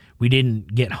it. We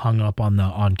didn't get hung up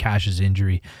on Cash's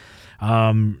injury.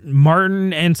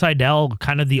 Martin and Sydal,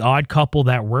 kind of the odd couple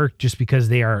that worked just because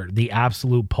they are the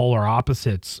absolute polar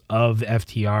opposites of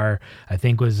FTR, I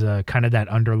think was kind of that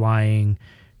underlying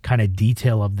kind of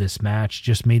detail of this match,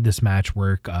 just made this match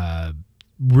work.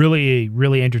 Really,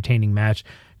 really entertaining match.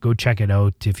 Go check it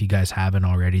out if you guys haven't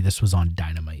already. This was on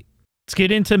Dynamite. Let's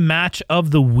get into match of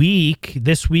the week.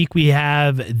 This week we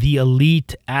have the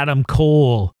Elite Adam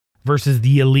Cole versus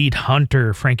the Elite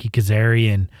Hunter, Frankie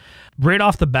Kazarian. Right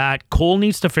off the bat, Cole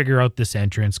needs to figure out this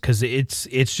entrance because it's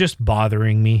just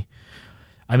bothering me.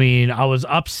 I mean, I was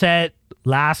upset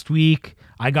last week.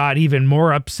 I got even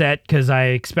more upset because I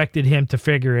expected him to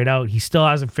figure it out. He still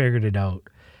hasn't figured it out.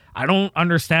 I don't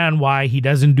understand why he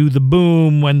doesn't do the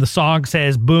boom when the song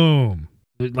says boom.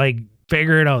 Like,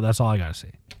 figure it out. That's all I got to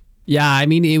say. Yeah, I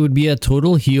mean, it would be a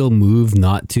total heel move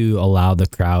not to allow the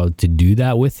crowd to do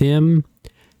that with him,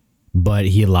 but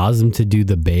he allows them to do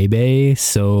the bebe.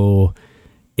 So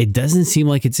it doesn't seem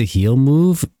like it's a heel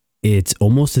move. It's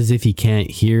almost as if he can't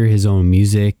hear his own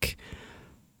music.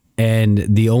 And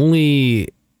the only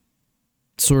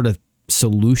sort of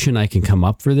solution I can come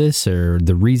up for this, or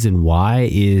the reason why,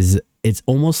 is it's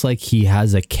almost like he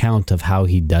has a count of how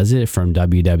he does it from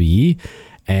WWE,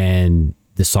 and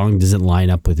the song doesn't line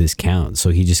up with his count. So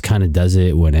he just kind of does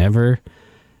it whenever.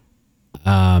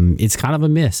 It's kind of a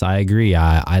miss. I agree.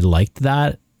 I liked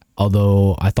that.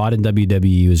 Although I thought in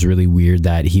WWE it was really weird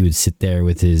that he would sit there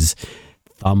with his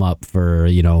thumb up for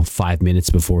 5 minutes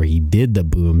before he did the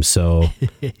boom. So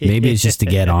maybe it's just to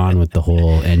get on with the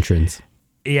whole entrance.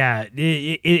 Yeah,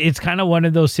 it's kind of one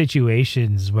of those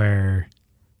situations where,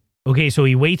 okay, so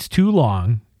he waits too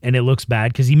long and it looks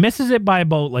bad because he misses it by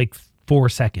about like 4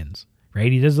 seconds,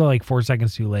 right? He does it like 4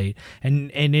 seconds too late.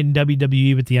 And in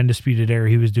WWE with the Undisputed Era,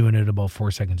 he was doing it about 4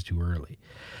 seconds too early.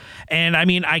 And I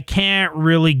mean, I can't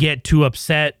really get too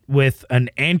upset with an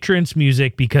entrance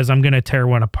music because I'm going to tear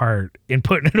one apart and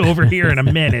putting it over here in a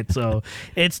minute. So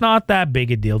it's not that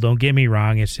big a deal. Don't get me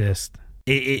wrong. It's just,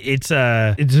 it's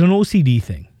an OCD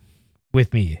thing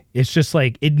with me. It's just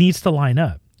like, it needs to line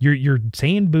up. You're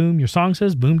saying boom, your song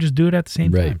says boom, just do it at the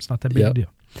same time. It's not that big a deal.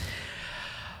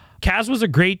 Kaz was a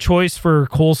great choice for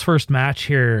Cole's first match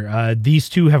here. These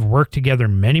two have worked together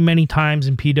many, many times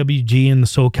in PWG in the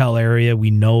SoCal area.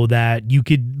 We know that. You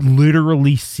could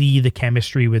literally see the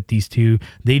chemistry with these two.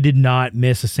 They did not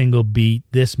miss a single beat.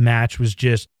 This match was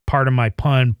just, part of my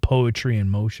pun, poetry in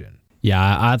motion.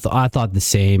 Yeah, I thought the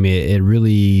same. It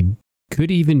really could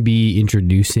even be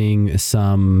introducing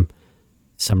some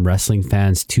wrestling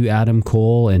fans to Adam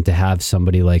Cole, and to have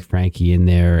somebody like Frankie in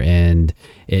there and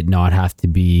it not have to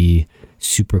be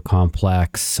super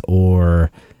complex, or,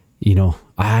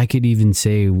 I could even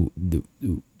say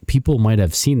people might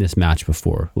have seen this match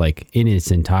before, like in its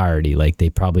entirety. Like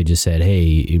they probably just said,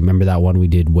 hey, remember that one we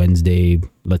did Wednesday?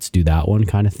 Let's do that one,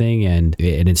 kind of thing. And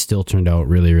it still turned out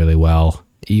really, really well.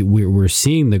 We're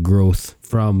seeing the growth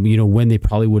from, when they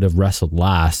probably would have wrestled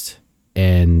last.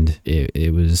 And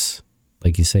it was,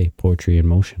 like you say, poetry in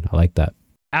motion. I like that.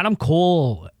 Adam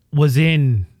Cole was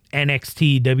in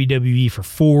NXT WWE for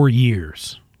 4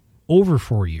 years. Over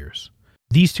 4 years.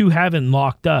 These two haven't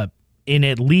locked up in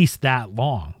at least that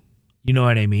long. You know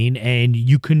what I mean? And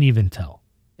you couldn't even tell.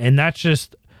 And that's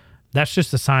just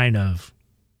a sign of,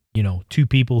 two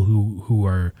people who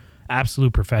are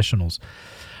absolute professionals.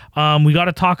 We got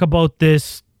to talk about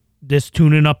this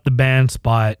tuning up the band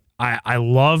spot. I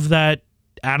love that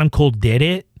Adam Cole did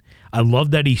it. I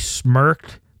love that he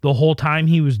smirked the whole time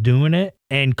he was doing it,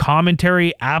 and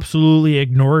commentary absolutely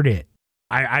ignored it.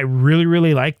 I really,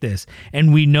 really like this.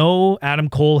 And we know Adam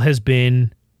Cole has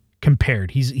been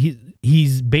compared.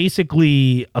 He's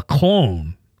basically a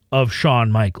clone of Shawn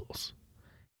Michaels.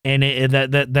 And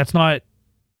that's not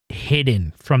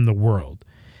hidden from the world.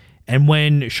 And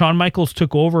when Shawn Michaels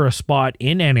took over a spot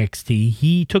in NXT,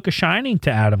 he took a shining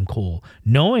to Adam Cole,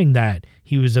 knowing that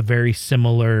he was a very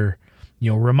similar,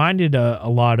 reminded a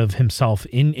lot of himself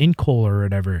in Cole or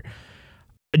whatever.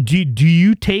 Do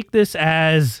you take this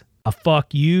as a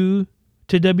fuck you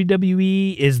to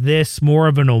WWE? Is this more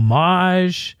of an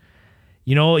homage?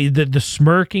 The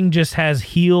smirking just has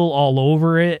heel all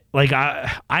over it. Like,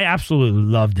 I absolutely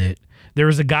loved it. There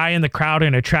was a guy in the crowd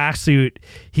in a tracksuit.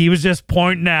 He was just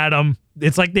pointing at him.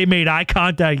 It's like they made eye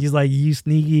contact. He's like, you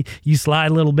sneaky, you sly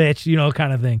little bitch,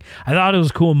 kind of thing. I thought it was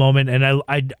a cool moment, and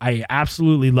I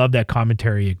absolutely love that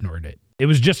commentary ignored it. It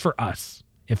was just for us.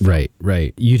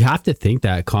 Right. You'd have to think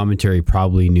that commentary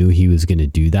probably knew he was going to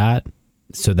do that,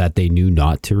 so that they knew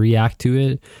not to react to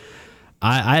it.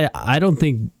 I don't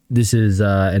think this is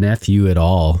an FU at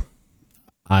all.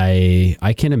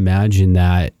 I can imagine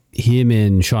that him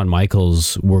and Shawn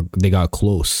Michaels they got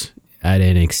close at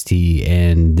NXT,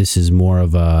 and this is more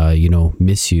of a,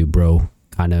 miss you, bro,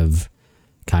 kind of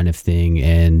thing.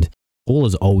 And Cole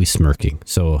is always smirking.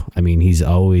 So, I mean, he's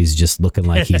always just looking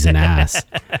like he's an ass.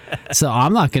 So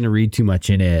I'm not going to read too much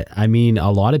in it. I mean,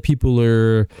 a lot of people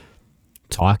are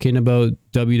talking about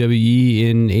WWE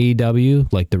in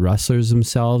AEW, like the wrestlers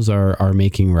themselves are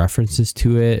making references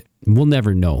to it. We'll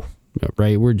never know,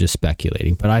 right? We're just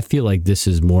speculating. But I feel like this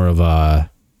is more of a,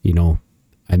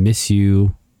 I miss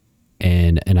you,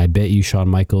 And I bet you Shawn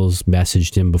Michaels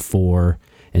messaged him before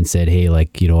and said, hey,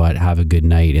 like, you know what, have a good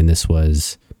night. And this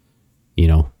was, you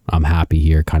know, I'm happy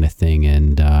here kind of thing.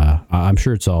 And I'm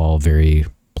sure it's all very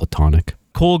platonic.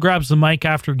 Cole grabs the mic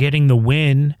after getting the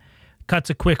win, cuts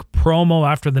a quick promo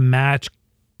after the match,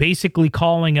 basically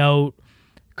calling out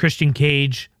Christian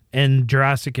Cage and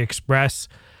Jurassic Express.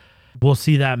 We'll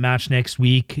see that match next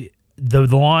week. The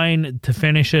line to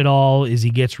finish it all is he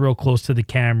gets real close to the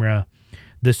camera.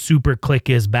 The super click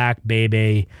is back,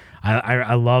 baby.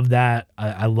 I love that.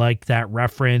 I like that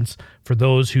reference. For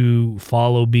those who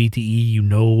follow BTE, you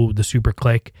know the super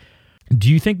click. Do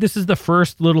you think this is the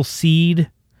first little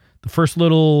seed, the first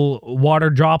little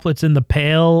water droplets in the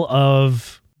pail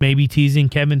of maybe teasing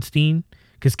Kevin Steen?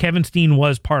 Because Kevin Steen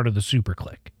was part of the super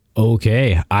click.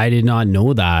 Okay, I did not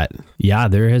know that. Yeah,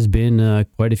 there has been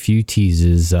quite a few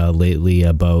teases lately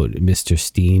about Mr.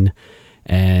 Steen.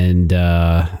 And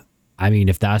I mean,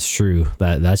 if that's true,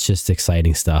 that's just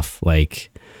exciting stuff. Like,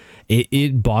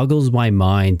 it boggles my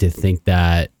mind to think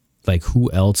that, like,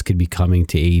 who else could be coming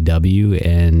to AEW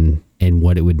and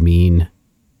what it would mean.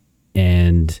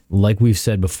 And like we've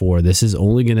said before, this is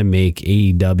only going to make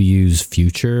AEW's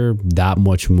future that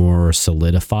much more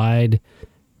solidified,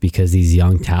 because these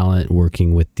young talent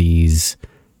working with these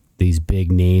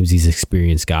big names, these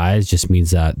experienced guys, just means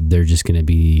that they're just going to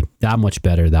be that much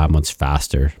better, that much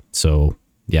faster. So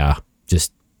yeah,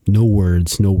 just no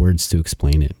words to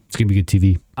explain it. It's going to be good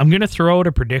TV. I'm going to throw out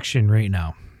a prediction right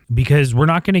now, because we're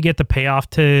not going to get the payoff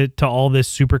to all this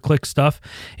super click stuff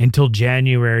until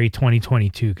January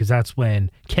 2022, because that's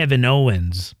when Kevin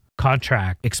Owens'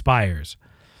 contract expires.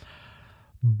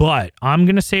 But I'm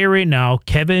going to say it right now,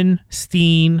 Kevin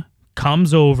Steen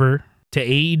comes over to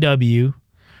AEW.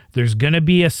 There's going to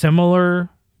be a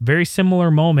very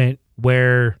similar moment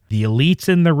where the Elite's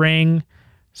in the ring,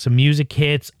 some music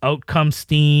hits, out comes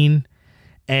Steen.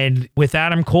 And with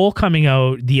Adam Cole coming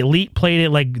out, the Elite played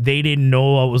it like they didn't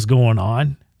know what was going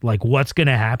on. Like, what's going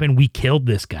to happen? We killed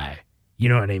this guy. You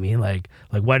know what I mean? Like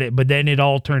what? But then it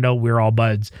all turned out we're all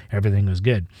buds. Everything was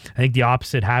good. I think the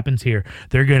opposite happens here.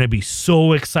 They're going to be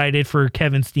so excited for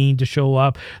Kevin Steen to show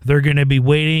up. They're going to be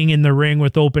waiting in the ring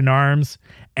with open arms.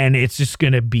 And it's just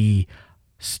going to be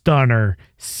Stunner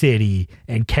City.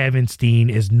 And Kevin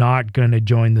Steen is not going to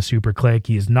join the Super Click.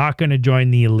 He is not going to join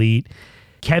the Elite.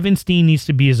 Kevin Steen needs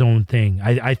to be his own thing.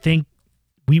 I think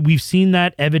we've seen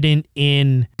that evident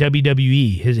in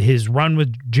WWE. His run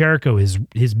with Jericho,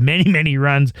 his many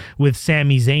runs with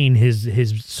Sami Zayn,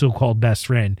 his so-called best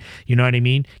friend. You know what I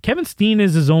mean? Kevin Steen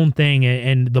is his own thing,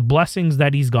 and the blessings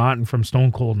that he's gotten from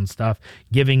Stone Cold and stuff,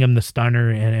 giving him the stunner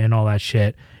and all that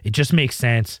shit, it just makes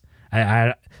sense.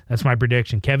 That's my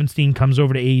prediction. Kevin Steen comes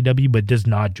over to AEW but does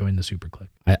not join the Super Click.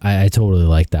 I totally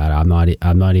like that. I'm not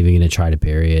even going to try to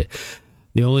parry it.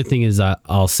 The only thing is that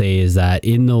I'll say is that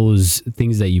in those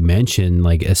things that you mentioned,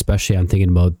 like especially I'm thinking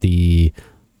about the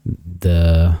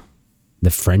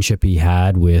friendship he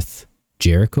had with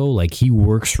Jericho. Like, he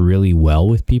works really well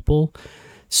with people.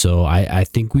 So I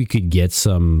think we could get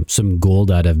some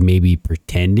gold out of maybe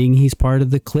pretending he's part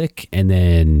of the clique, and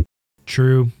then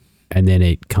true. And then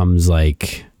it comes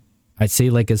like, I'd say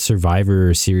like a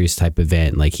Survivor Series type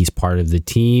event. Like, he's part of the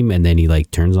team and then he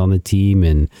like turns on the team,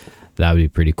 and that would be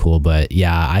pretty cool. But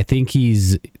yeah, I think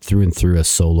he's through and through a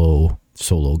solo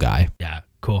guy. Yeah,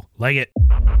 cool. Like it.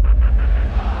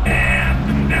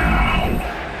 And now,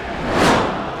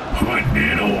 putting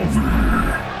it over.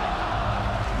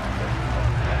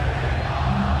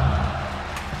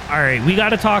 All right, we got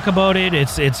to talk about it.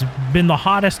 It's been the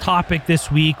hottest topic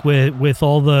this week with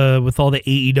all the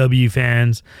AEW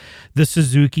fans. The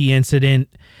Suzuki Incident.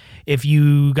 If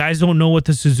you guys don't know what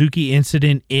the Suzuki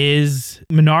Incident is,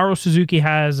 Minoru Suzuki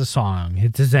has a song.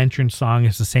 It's his entrance song.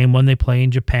 It's the same one they play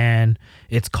in Japan.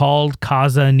 It's called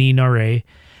Kaza ni Nare.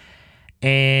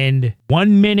 And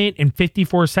 1 minute and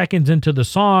 54 seconds into the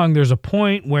song, there's a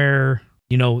point where,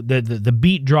 you know, the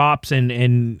beat drops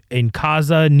and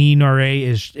Kaza ni Nare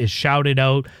is shouted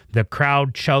out. The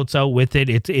crowd shouts out with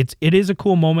it. It is a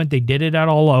cool moment. They did it at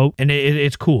All Out, and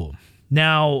it's cool.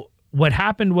 Now, what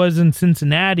happened was in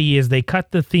Cincinnati is they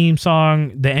cut the theme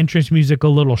song, the entrance music, a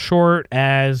little short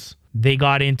as they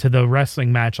got into the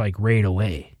wrestling match like right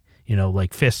away. You know,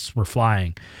 like fists were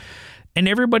flying. And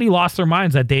everybody lost their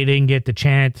minds that they didn't get to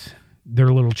chant their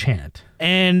little chant.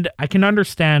 And I can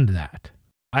understand that.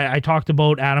 I talked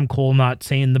about Adam Cole not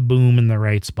saying the boom in the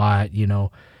right spot. You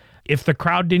know, if the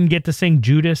crowd didn't get to sing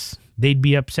Judas, they'd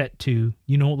be upset too.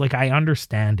 You know, like, I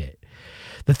understand it.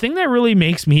 The thing that really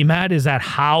makes me mad is that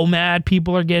how mad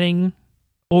people are getting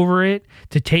over it,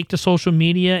 to take to social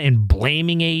media and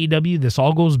blaming AEW. This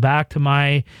all goes back to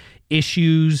my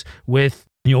issues with,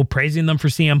 you know, praising them for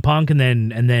CM Punk and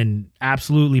then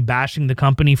absolutely bashing the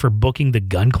company for booking the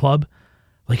Gun Club.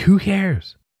 Like, who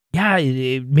cares? Yeah,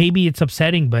 maybe it's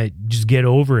upsetting, but just get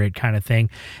over it kind of thing.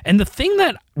 And the thing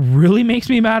that really makes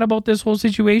me mad about this whole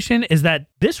situation is that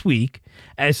this week,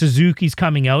 as Suzuki's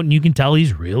coming out, and you can tell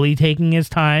he's really taking his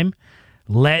time,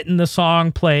 letting the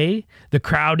song play, the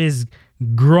crowd is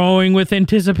growing with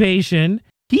anticipation.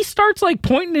 He starts like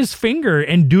pointing his finger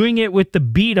and doing it with the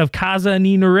beat of Kaza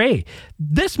ni Nure.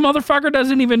 This motherfucker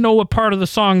doesn't even know what part of the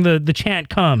song the chant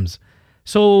comes.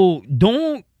 So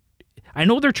I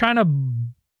know they're trying to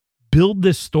build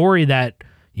this story that,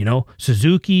 you know,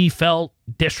 Suzuki felt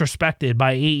disrespected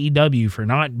by AEW for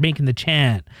not making the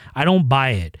chant. I don't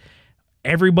buy it.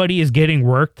 Everybody is getting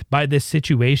worked by this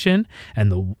situation.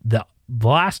 And the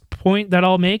last point that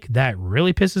I'll make that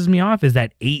really pisses me off is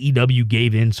that AEW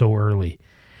gave in so early.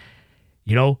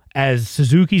 You know, as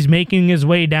Suzuki's making his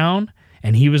way down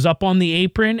and he was up on the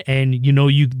apron and, you know,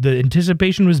 the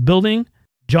anticipation was building,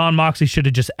 John Moxley should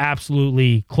have just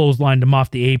absolutely clotheslined him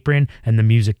off the apron and the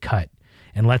music cut.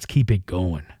 And let's keep it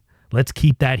going. Let's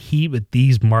keep that heat with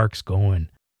these marks going.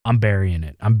 I'm burying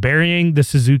it. I'm burying the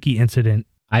Suzuki incident.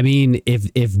 I mean,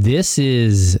 if this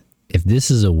is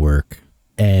a work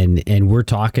and we're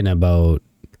talking about,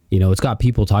 you know, it's got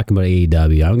people talking about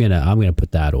AEW, I'm gonna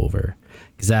put that over,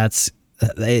 because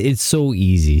it's so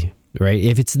easy, right?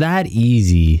 If it's that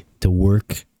easy to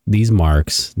work these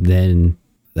marks, then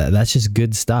that's just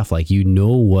good stuff. Like, you know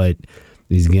what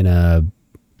is gonna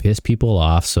piss people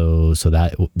off, so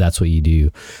that's what you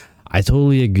do. I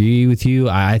totally agree with you.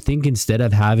 I think instead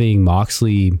of having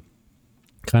Moxley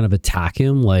kind of attack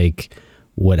him like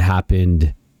what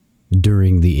happened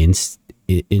during the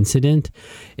incident,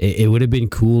 it would have been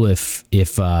cool if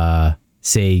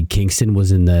say Kingston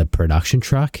was in the production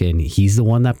truck and he's the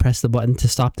one that pressed the button to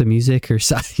stop the music or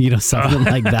something, you know, something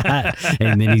like that.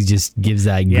 And then he just gives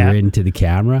that grin to the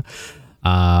camera.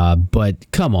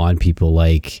 But come on, people,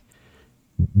 like,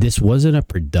 this wasn't a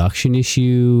production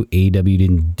issue. AEW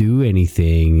didn't do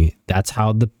anything. That's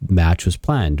how the match was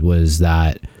planned, was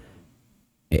that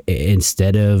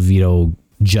instead of, you know,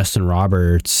 Justin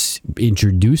Roberts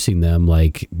introducing them,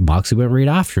 like, Moxley went right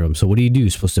after him. So what do? You're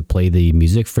supposed to play the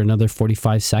music for another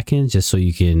 45 seconds just so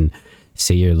you can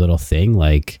say your little thing?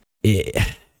 Like,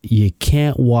 you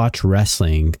can't watch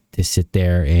wrestling to sit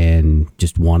there and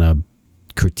just want to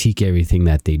critique everything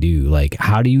that they do. Like,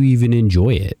 how do you even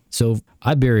enjoy it? So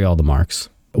I bury all the marks.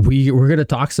 We're going to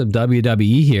talk some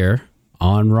WWE here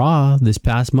on Raw. This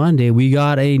past Monday, we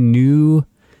got a new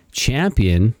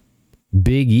champion.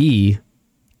 Big E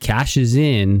cashes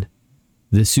in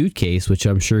the suitcase, which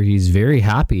I'm sure he's very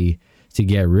happy to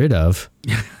get rid of.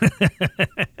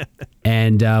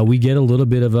 And we get a little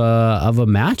bit of a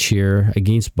match here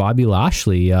against Bobby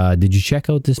Lashley. Did you check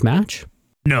out this match?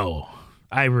 No,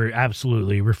 I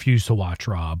absolutely refuse to watch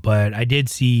Raw, but I did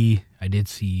see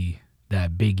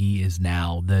that Big E is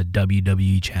now the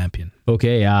WWE champion.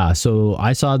 Okay, so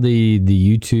I saw the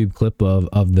YouTube clip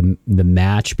of the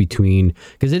match between,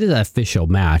 because it is an official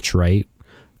match, right?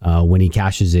 When he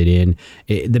cashes it in,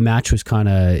 the match was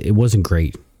it wasn't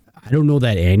great. I don't know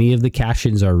that any of the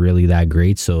cash-ins are really that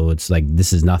great, so it's like,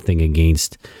 this is nothing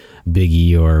against Big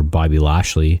E or Bobby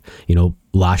Lashley. You know,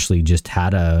 Lashley just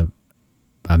had a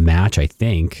match, I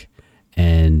think,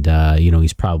 and you know,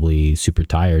 he's probably super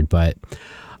tired, but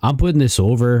I'm putting this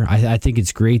over. I think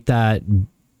it's great that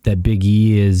Big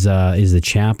E is the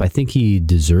champ. I think he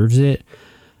deserves it.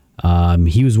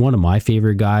 He was one of my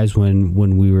favorite guys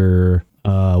when we were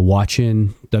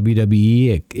watching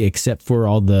WWE, except for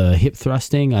all the hip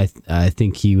thrusting. I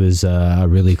think he was a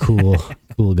really cool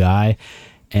guy.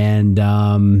 And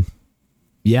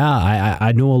yeah,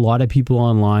 I know a lot of people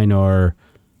online are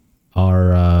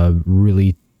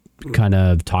really kind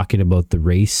of talking about the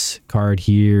race card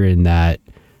here, and that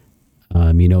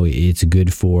you know, it's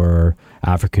good for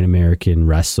African American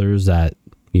wrestlers that,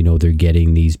 you know, they're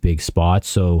getting these big spots.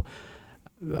 So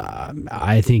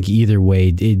I think either way,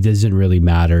 it doesn't really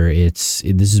matter. This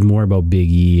is more about Big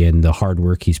E and the hard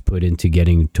work he's put into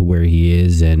getting to where he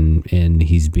is, and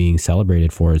he's being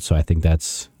celebrated for it. So I think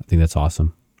that's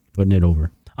awesome. Putting it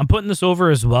over. I'm putting this over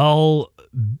as well.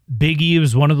 Big E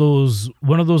was one of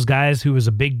those guys who was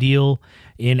a big deal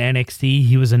in NXT.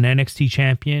 He was an NXT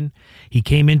champion. He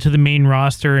came into the main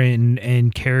roster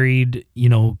and carried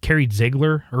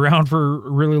Ziggler around for a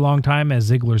really long time as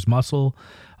Ziggler's muscle.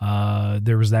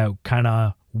 There was that kind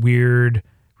of weird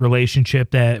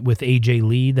relationship that with AJ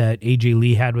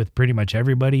Lee had with pretty much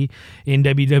everybody in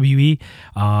WWE.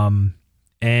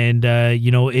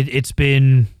 You know, it's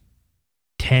been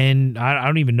 10, I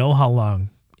don't even know how long,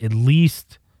 at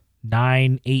least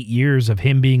 9, 8 years of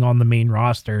him being on the main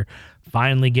roster,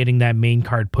 finally getting that main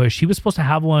card push. He was supposed to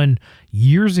have one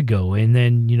years ago, and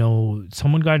then,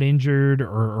 someone got injured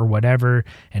or whatever,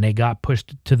 and it got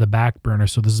pushed to the back burner.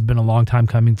 So this has been a long time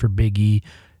coming for Big E.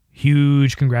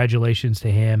 Huge congratulations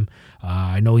to him.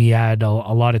 I know he had a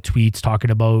lot of tweets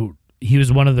talking about he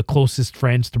was one of the closest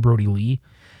friends to Brody Lee.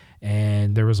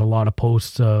 And there was a lot of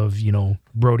posts of,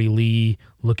 Brody Lee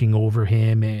looking over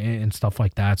him and stuff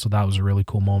like that. So that was a really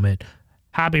cool moment.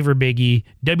 Happy for Big E,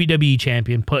 WWE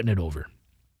champion, putting it over.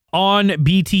 On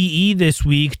BTE this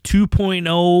week,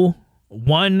 2.0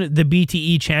 won the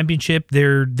BTE championship.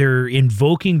 They're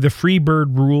invoking the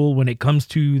Freebird rule when it comes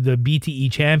to the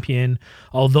BTE champion.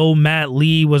 Although Matt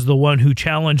Lee was the one who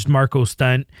challenged Marco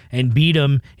Stunt and beat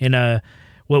him in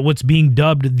what's being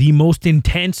dubbed the most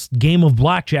intense game of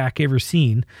blackjack ever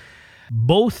seen.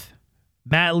 Both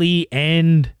Matt Lee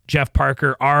and Jeff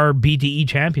Parker are BTE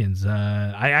champions.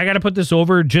 I got to put this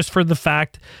over just for the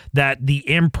fact that the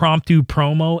impromptu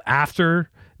promo after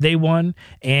they won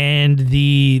and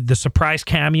the surprise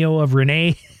cameo of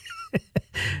Renee,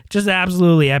 just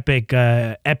absolutely epic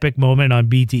moment on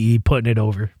BTE, putting it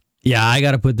over. Yeah, I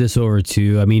got to put this over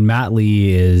too. I mean, Matt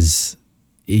Lee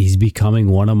he's becoming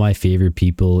one of my favorite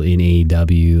people in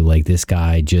AEW. Like, this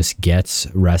guy just gets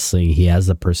wrestling. He has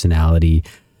the personality.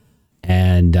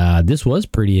 And this was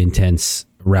pretty intense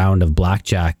round of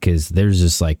blackjack because there's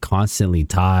just like constantly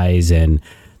ties. And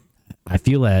I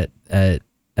feel at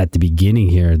the beginning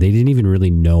here, they didn't even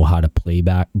really know how to play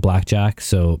blackjack.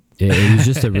 So it was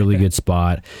just a really good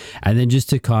spot. And then just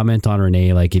to comment on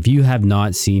Renee, like, if you have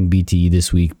not seen BTE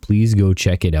this week, please go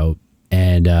check it out.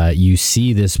 And you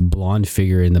see this blonde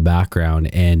figure in the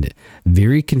background and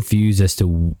very confused as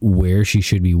to where she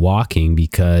should be walking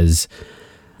because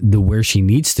where she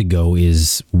needs to go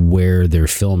is where they're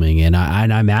filming. And I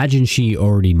imagine she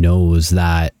already knows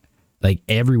that, like,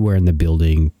 everywhere in the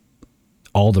building,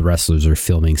 all the wrestlers are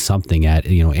filming something at,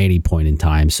 any point in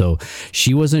time. So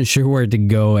she wasn't sure where to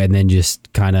go. And then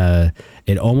just kind of,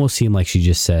 it almost seemed like she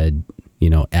just said,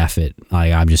 F it.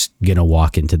 I'm just going to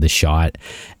walk into the shot.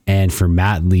 And for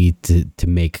Matt Lee to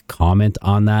make comment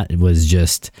on that, it was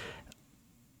just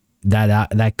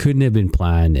that couldn't have been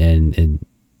planned and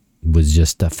was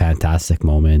just a fantastic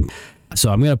moment.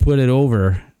 So I'm going to put it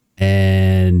over,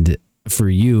 and for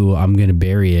you, I'm going to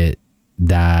bury it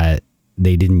that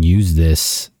they didn't use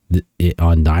this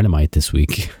on Dynamite this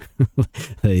week.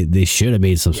 They should have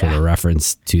made some sort of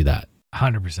reference to that.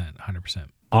 100%.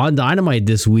 On Dynamite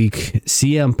this week,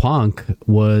 CM Punk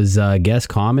was a guest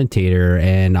commentator,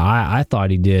 and I thought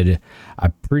he did a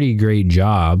pretty great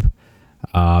job.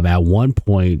 At one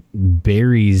point,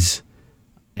 Barry's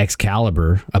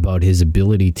Excalibur about his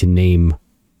ability to name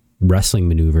wrestling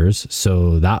maneuvers,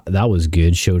 so that was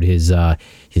good. Showed his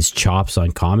chops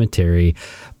on commentary,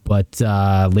 but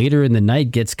later in the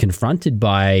night gets confronted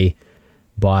by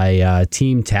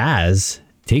Team Taz,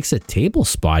 takes a table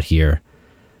spot here.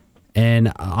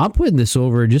 And I'm putting this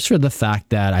over just for the fact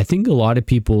that I think a lot of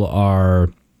people are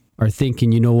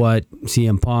thinking, you know what,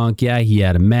 CM Punk, yeah, he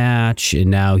had a match,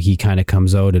 and now he kind of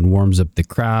comes out and warms up the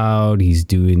crowd. He's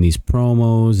doing these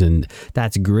promos, and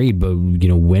that's great. But,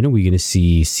 when are we going to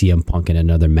see CM Punk in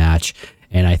another match?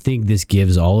 And I think this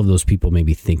gives all of those people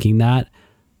maybe thinking that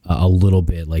a little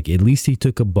bit. Like, at least he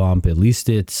took a bump. At least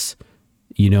it's,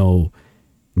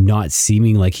 not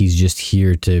seeming like he's just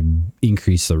here to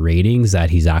increase the ratings, that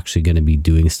he's actually going to be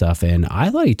doing stuff. And I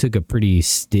thought he took a pretty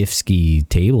stiff ski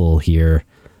table here.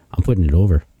 I'm putting it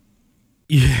over.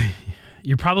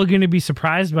 You're probably going to be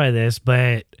surprised by this,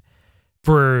 but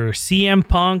for CM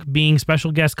Punk being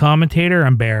special guest commentator,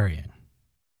 I'm burying.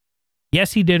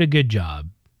 Yes, he did a good job,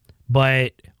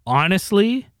 but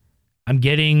honestly, I'm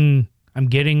getting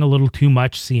a little too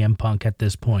much CM Punk at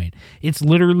this point. It's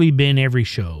literally been every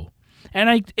show.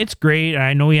 And it's great.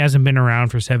 I know he hasn't been around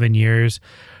for 7 years,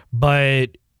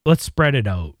 but let's spread it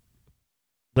out.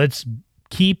 Let's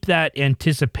keep that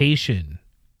anticipation.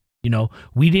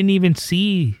 We didn't even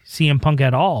see CM Punk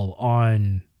at all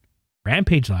on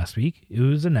Rampage last week. It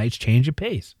was a nice change of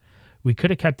pace. We could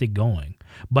have kept it going,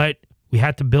 but we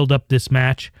had to build up this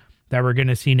match that we're going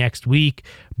to see next week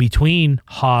between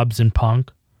Hobbs and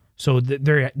Punk. So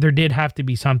there did have to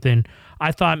be something.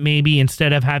 I thought maybe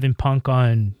instead of having Punk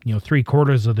on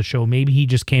 3/4 of the show, maybe he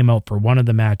just came out for one of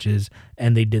the matches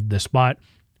and they did the spot.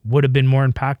 Would have been more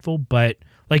impactful, but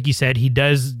like you said, he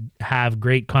does have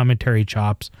great commentary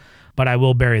chops, but I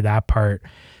will bury that part.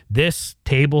 This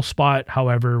table spot,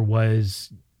 however,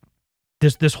 was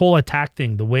this whole attack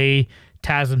thing, the way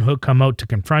Taz and Hook come out to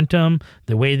confront him,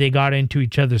 the way they got into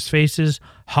each other's faces,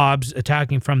 Hobbs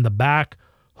attacking from the back,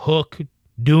 Hook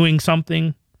doing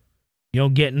something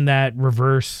getting that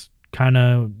reverse kind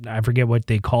of, I forget what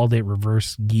they called it,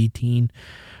 reverse guillotine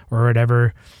or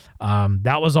whatever.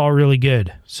 That was all really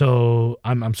good. So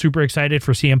I'm super excited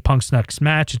for CM Punk's next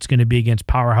match. It's going to be against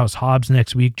Powerhouse Hobbs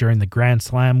next week during the Grand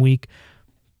Slam week.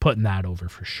 Putting that over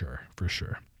for sure.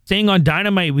 Staying on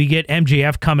Dynamite, we get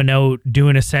MJF coming out,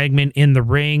 doing a segment in the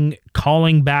ring,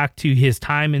 calling back to his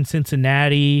time in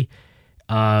Cincinnati,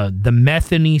 the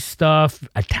Metheny stuff,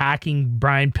 attacking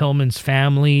Brian Pillman's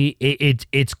family.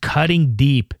 It's cutting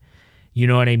deep. You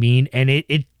know what I mean? And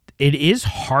it is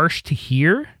harsh to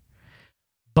hear.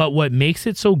 But what makes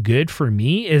it so good for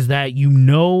me is that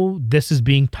this is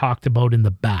being talked about in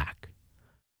the back.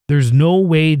 There's no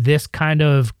way this kind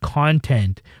of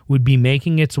content would be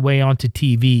making its way onto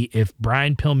TV if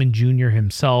Brian Pillman Jr.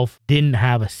 himself didn't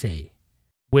have a say,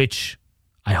 which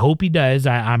I hope he does.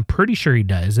 I'm pretty sure he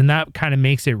does. And that kind of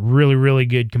makes it really, really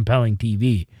good, compelling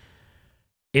TV.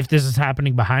 If this is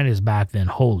happening behind his back, then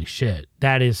holy shit,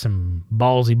 that is some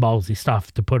ballsy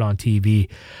stuff to put on TV.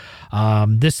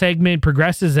 This segment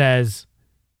progresses as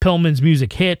Pillman's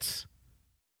music hits.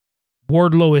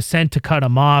 Wardlow is sent to cut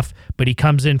him off, but he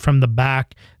comes in from the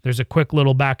back. There's a quick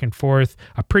little back and forth.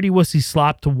 A pretty wussy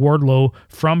slap to Wardlow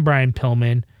from Brian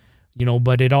Pillman,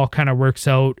 but it all kind of works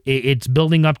out. It's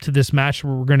building up to this match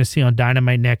where we're going to see on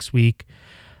Dynamite next week.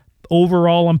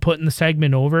 Overall, I'm putting the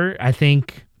segment over. I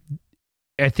think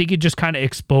it just kind of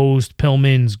exposed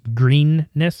Pillman's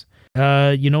greenness.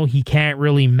 He can't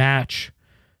really match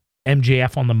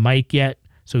MJF on the mic yet,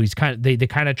 so he's they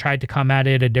kind of tried to come at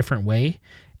it a different way,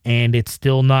 and it's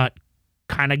still not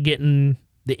kind of getting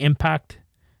the impact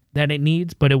that it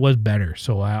needs, but it was better.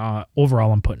 So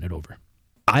overall, I'm putting it over.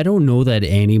 I don't know that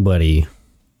anybody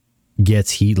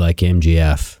gets heat like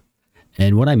MJF,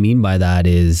 and what I mean by that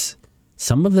is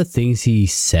some of the things he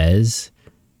says,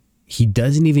 he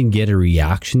doesn't even get a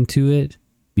reaction to it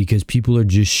because people are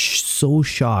just so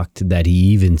shocked that he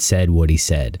even said what he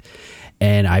said.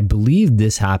 And I believe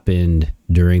this happened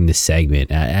during the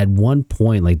segment. At one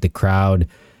point, like the crowd,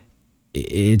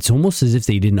 it's almost as if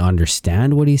they didn't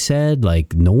understand what he said.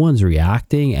 Like no one's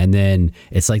reacting. And then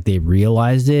it's like they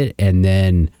realized it. And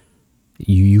then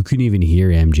you couldn't even hear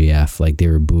MJF. Like they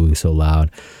were booing so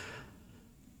loud.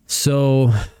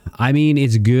 So, I mean,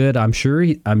 it's good. I'm sure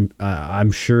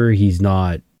he's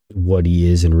not what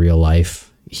he is in real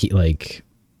life.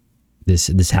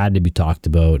 This had to be talked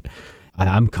about.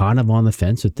 I'm kind of on the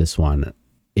fence with this one.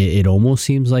 It almost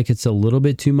seems like it's a little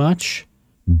bit too much,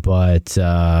 but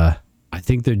I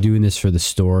think they're doing this for the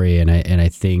story, and I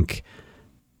think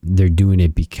they're doing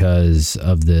it because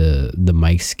of the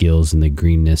mic skills and the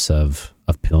greenness of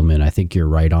Pillman. I think you're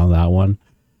right on that one.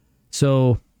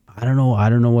 So I don't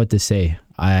know what to say.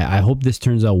 I hope this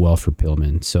turns out well for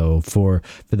Pillman. So for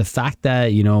the fact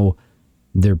that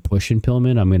they're pushing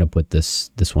Pillman, I'm gonna put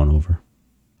this one over.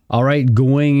 All right,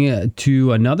 going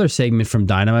to another segment from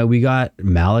Dynamite, we got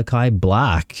Malachi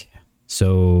Black.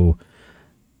 So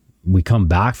we come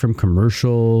back from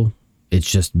commercial.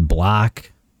 It's just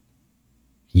Black.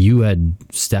 You had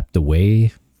stepped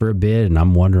away for a bit, and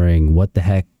I'm wondering what the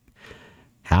heck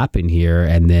happened here.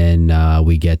 And then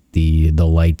we get the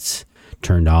lights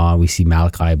turned on. We see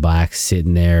Malachi Black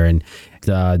sitting there and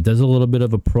does a little bit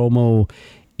of a promo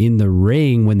in the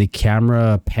ring when the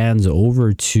camera pans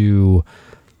over to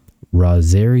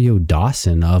Rosario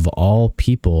Dawson, of all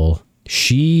people.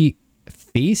 She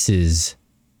faces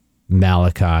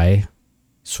Malachi,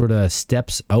 sort of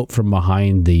steps out from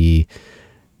behind the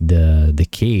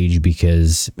cage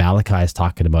because Malachi is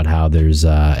talking about how there's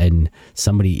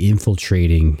somebody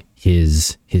infiltrating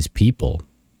his people.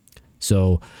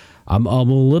 So I'm a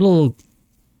little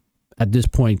at this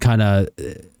point kind of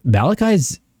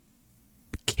Malachi's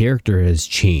character has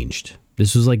changed.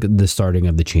 This was like the starting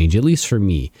of the change, at least for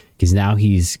me, because now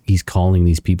he's calling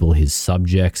these people his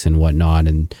subjects and whatnot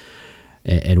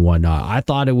and whatnot. I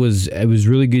thought it was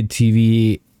really good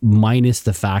TV, minus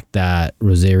the fact that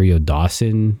Rosario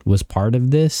Dawson was part of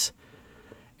this,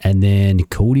 and then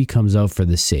Cody comes out for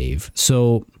the save.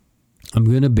 So I'm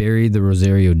gonna bury the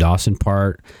Rosario Dawson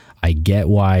part. I get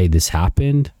why this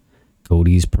happened.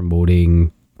 Cody's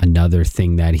promoting another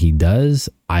thing that he does.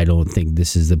 I don't think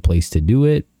this is the place to do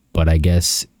it. But I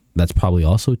guess that's probably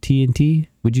also TNT,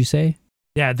 would you say?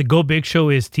 Yeah, the Go Big Show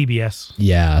is TBS.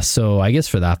 Yeah, so I guess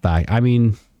for that fact, I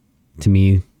mean, to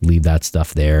me, leave that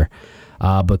stuff there.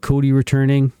 But Cody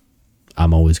returning,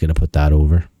 I'm always going to put that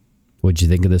over. What'd you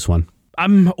think of this one?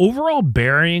 I'm overall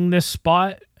burying this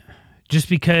spot just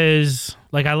because,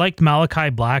 like, I liked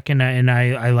Malachi Black, and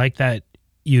I like that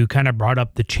you kind of brought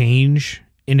up the change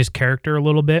in his character a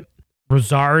little bit.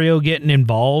 Rosario getting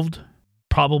involved,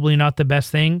 probably not the best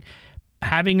thing,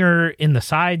 having her in the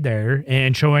side there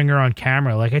and showing her on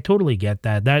camera, like, I totally get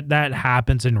that. That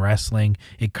happens in wrestling.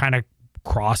 It kind of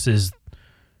crosses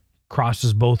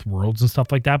both worlds and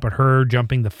stuff like that. But her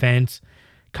jumping the fence,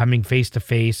 coming face to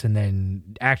face, and then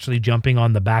actually jumping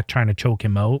on the back trying to choke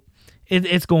him out,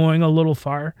 it's going a little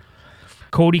far.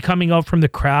 Cody coming out from the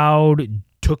crowd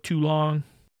took too long.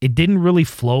 It didn't really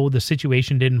flow. The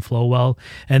situation didn't flow well.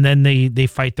 And then they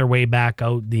fight their way back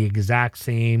out the exact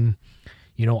same,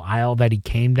 aisle that he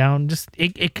came down.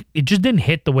 It just didn't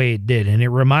hit the way it did. And it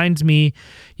reminds me,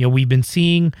 we've been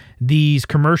seeing these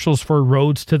commercials for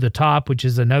Roads to the Top, which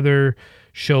is another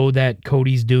show that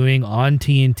Cody's doing on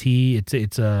TNT.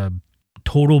 It's a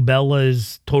Total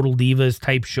Bellas, Total Divas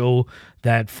type show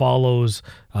that follows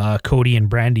Cody and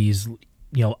Brandy's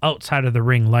outside of the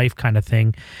ring life kind of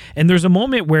thing. And there's a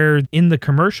moment where in the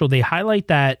commercial, they highlight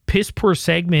that piss poor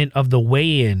segment of the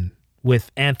weigh-in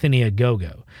with Anthony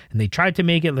Ogogo. And they tried to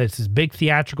make it this big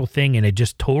theatrical thing, and it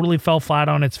just totally fell flat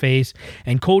on its face.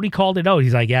 And Cody called it out.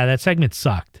 He's like, yeah, that segment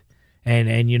sucked. And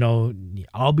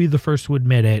I'll be the first to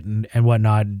admit it and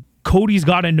whatnot. Cody's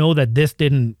got to know that this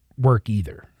didn't work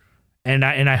either. And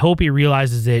I hope he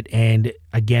realizes it. And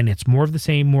again, it's more of the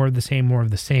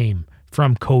same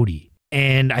from Cody.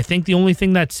 And I think the only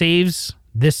thing that saves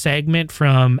this segment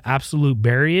from absolute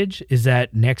buriage is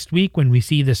that next week when we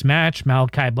see this match,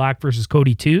 Malachi Black versus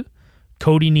Cody 2,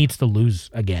 Cody needs to lose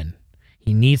again.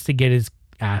 He needs to get his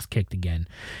ass kicked again.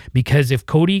 Because if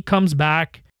Cody comes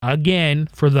back again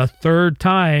for the third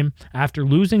time after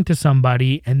losing to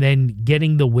somebody and then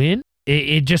getting the win,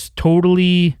 it just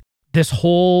totally, this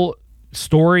whole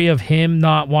story of him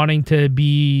not wanting to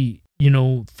be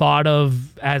thought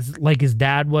of as like his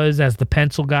dad was, as the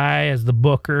pencil guy, as the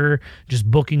booker, just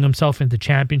booking himself into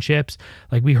championships.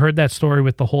 Like, we heard that story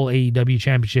with the whole AEW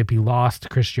championship. He lost to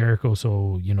Chris Jericho,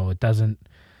 so,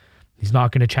 he's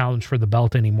not going to challenge for the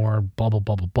belt anymore, blah, blah,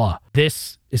 blah, blah, blah.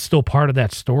 This is still part of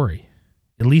that story,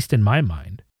 at least in my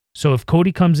mind. So if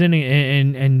Cody comes in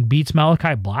and beats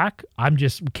Malachi Black, I'm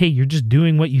just, okay, you're just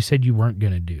doing what you said you weren't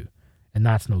going to do. And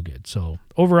that's no good. So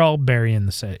overall, burying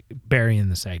the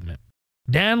segment.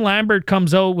 Dan Lambert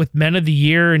comes out with Men of the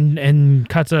Year and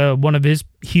cuts one of his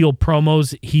heel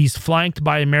promos. He's flanked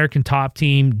by American Top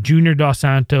Team, Junior Dos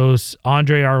Santos,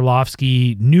 Andre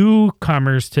Arlovsky,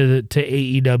 newcomers to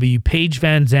AEW, Paige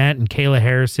Van Zant and Kayla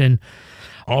Harrison.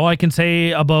 All I can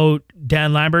say about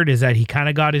Dan Lambert is that he kind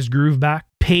of got his groove back.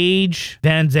 Paige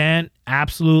Van Zant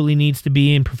absolutely needs to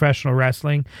be in professional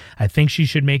wrestling. I think she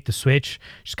should make the switch.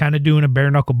 She's kind of doing a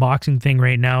bare knuckle boxing thing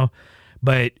right now.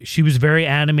 But she was very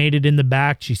animated in the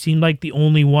back. She seemed like the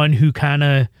only one who kind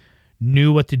of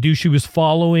knew what to do. She was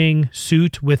following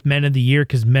suit with Men of the Year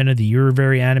because Men of the Year were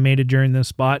very animated during this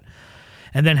spot.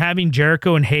 And then having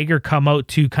Jericho and Hager come out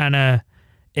to kind of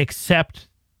accept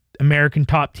American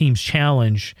Top Team's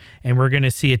challenge. And we're going to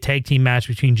see a tag team match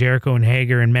between Jericho and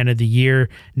Hager and Men of the Year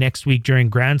next week during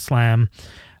Grand Slam.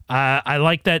 I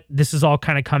like that this is all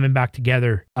kind of coming back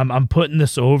together. I'm putting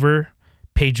this over.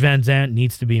 Paige Van Zant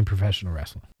needs to be in professional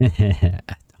wrestling.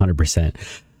 100%.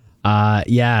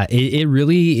 Yeah, it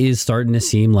really is starting to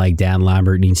seem like Dan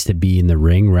Lambert needs to be in the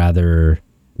ring rather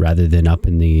than up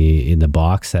in the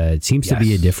box. It seems to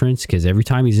be a difference because every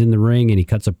time he's in the ring and he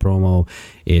cuts a promo,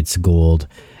 it's gold.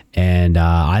 And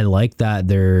I like that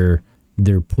they're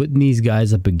putting these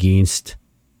guys up against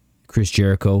Chris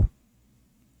Jericho.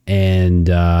 And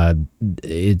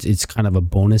it's kind of a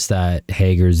bonus that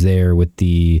Hager's there with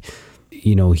the...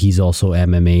 he's also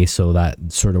MMA, so that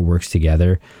sort of works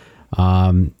together.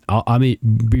 I'll be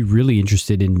really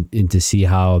interested in to see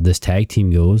how this tag team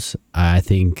goes. I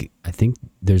think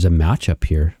there's a matchup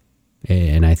here,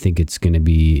 and I think it's gonna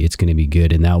be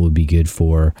good, and that would be good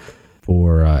for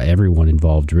everyone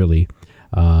involved, really.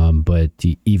 But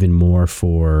even more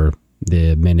for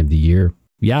the Men of the Year.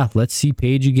 Yeah, let's see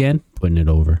Paige again putting it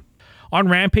over. On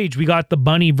Rampage, we got the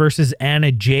Bunny versus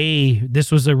Anna Jay.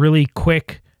 This was a really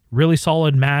quick, really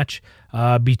solid match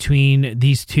between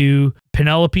these two.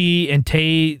 Penelope and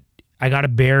Tay, I got to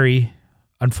bury,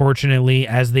 unfortunately,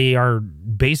 as they are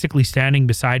basically standing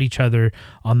beside each other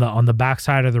on the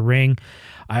backside of the ring.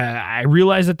 I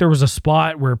realized that there was a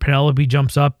spot where Penelope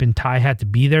jumps up and Ty had to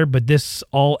be there, but this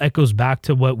all echoes back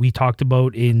to what we talked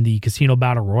about in the Casino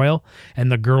Battle Royal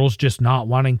and the girls just not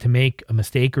wanting to make a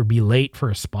mistake or be late for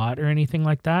a spot or anything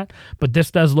like that. But this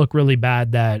does look really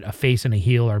bad that a face and a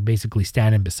heel are basically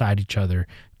standing beside each other,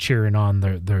 cheering on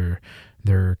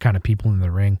their kind of people in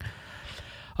the ring.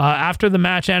 After the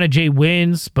match, Anna Jay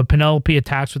wins, but Penelope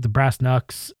attacks with the brass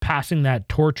knucks, passing that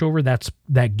torch over,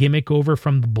 that gimmick over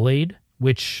from the Blade,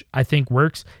 which I think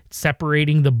works,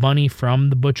 separating the Bunny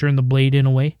from the Butcher and the Blade in a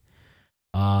way.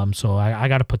 So I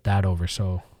got to put that over.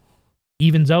 So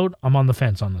evens out. I'm on the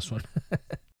fence on this one.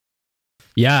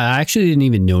 Yeah, I actually didn't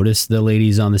even notice the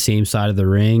ladies on the same side of the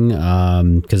ring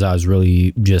because I was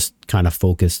really just kind of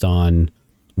focused on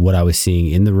what I was seeing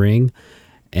in the ring.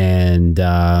 And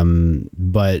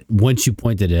but once you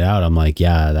pointed it out, I'm like,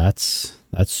 yeah, that's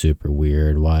super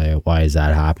weird. Why is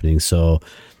that happening? So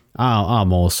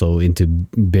I'm also into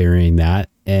burying that.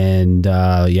 And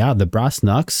yeah, the brass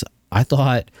knucks, I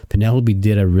thought Penelope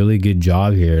did a really good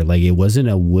job here. Like, it wasn't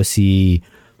a wussy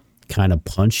kind of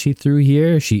punch she threw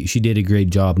here. She did a great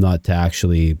job not to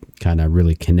actually kind of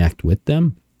really connect with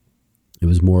them. It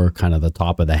was more kind of the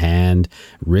top of the hand,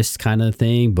 wrist kind of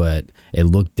thing, but it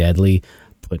looked deadly,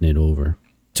 putting it over.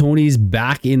 Tony's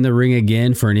back in the ring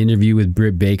again for an interview with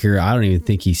Britt Baker. I don't even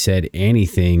think he said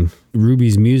anything.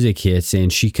 Ruby's music hits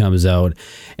and she comes out,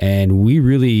 and we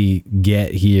really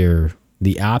get here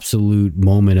the absolute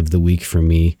moment of the week for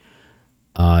me.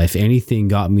 If anything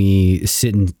got me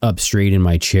sitting up straight in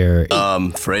my chair,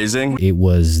 phrasing, it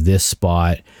was this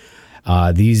spot.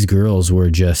 These girls were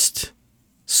just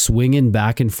swinging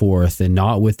back and forth, and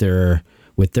not with their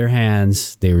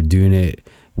hands. They were doing it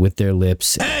with their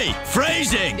lips. Hey,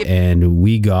 phrasing! And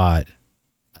we got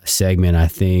a segment I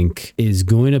think is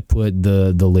going to put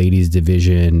the ladies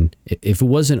division, if it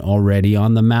wasn't already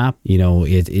on the map, you know,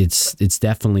 it's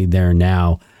definitely there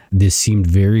now. This seemed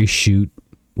very shoot,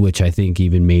 which I think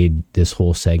even made this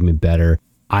whole segment better.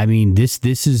 I mean, this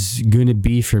is going to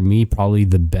be, for me, probably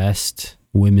the best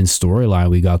women's storyline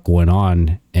we got going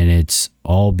on, and it's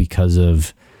all because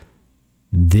of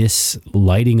this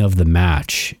lighting of the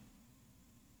match.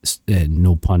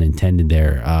 No pun intended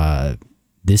there.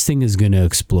 This thing is going to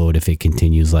explode if it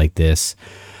continues like this.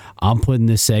 I'm putting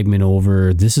this segment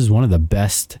over. This is one of the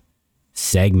best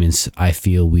segments I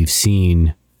feel we've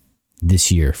seen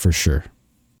this year, for sure.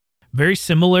 Very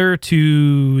similar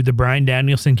to the Bryan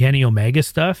Danielson, Kenny Omega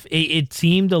stuff. It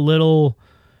seemed a little...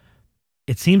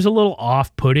 It seems a little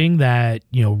off-putting that,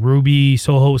 you know, Ruby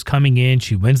Soho is coming in.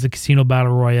 She wins the Casino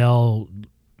Battle Royale,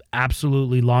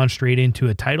 absolutely launched straight into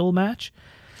a title match.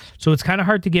 So it's kind of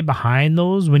hard to get behind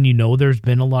those when you know there's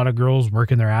been a lot of girls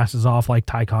working their asses off like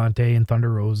Ty Conte and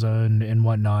Thunder Rosa and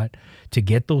whatnot to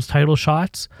get those title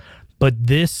shots. But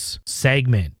this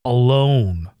segment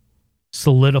alone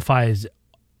solidifies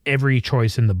every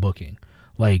choice in the booking.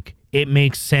 Like, it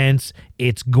makes sense.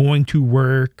 It's going to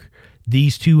work.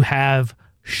 These two have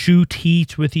shoot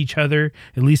heat with each other.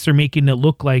 At least they're making it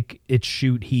look like it's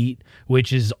shoot heat,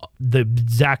 which is the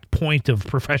exact point of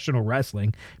professional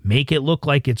wrestling. Make it look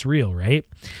like it's real, right?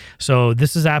 So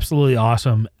this is absolutely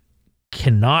awesome.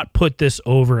 Cannot put this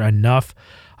over enough.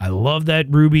 I love that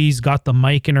Ruby's got the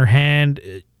mic in her hand.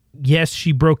 Yes,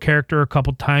 she broke character a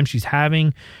couple times.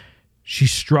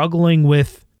 She's struggling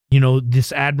with, you know,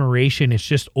 this admiration. It's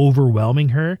just overwhelming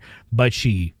her, but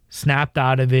she snapped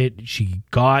out of it. She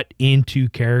got into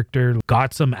character,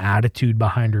 got some attitude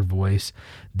behind her voice.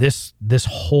 This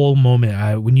whole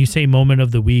moment, when you say moment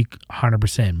of the week,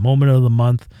 100%. Moment of the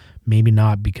month, maybe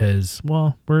not, because,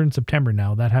 well, we're in September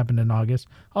now. That happened in August.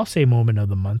 I'll say moment of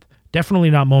the month.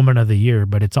 Definitely not moment of the year,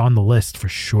 but it's on the list for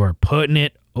sure. Putting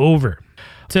it over.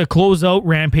 To close out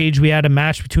Rampage, we had a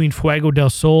match between Fuego del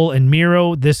Sol and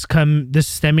Miro. This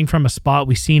stemming from a spot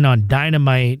we seen on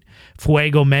Dynamite.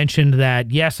 Fuego mentioned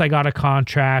that, yes, I got a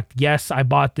contract. Yes, I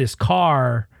bought this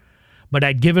car, but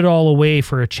I'd give it all away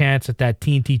for a chance at that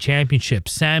TNT championship.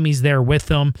 Sammy's there with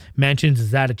him, mentions,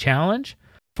 is that a challenge?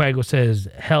 Fuego says,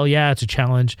 hell yeah, it's a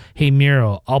challenge. Hey,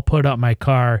 Miro, I'll put up my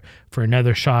car for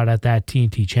another shot at that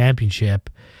TNT championship.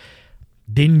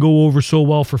 Didn't go over so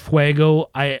well for Fuego.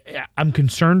 I'm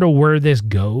concerned of where this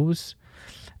goes.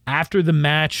 After the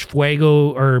match,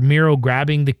 Fuego or Miro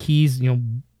grabbing the keys, you know,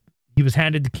 he was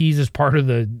handed the keys as part of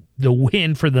the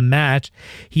win for the match.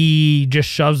 He just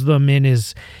shoves them in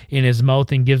his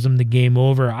mouth and gives them the game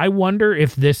over. I wonder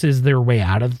if this is their way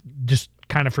out of just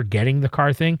kind of forgetting the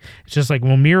car thing. It's just like,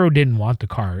 well, Miro didn't want the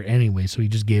car anyway, so he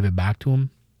just gave it back to him.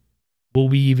 Will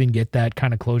we even get that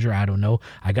kind of closure? I don't know.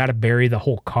 I got to bury the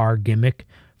whole car gimmick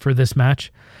for this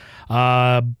match.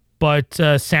 But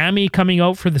Sammy coming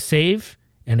out for the save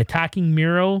and attacking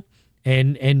Miro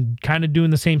and kind of doing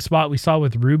the same spot we saw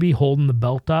with Ruby, holding the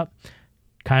belt up,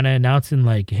 kind of announcing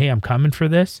like, hey, I'm coming for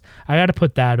this. I got to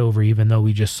put that over, even though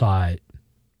we just saw it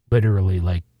literally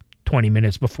like 20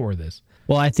 minutes before this.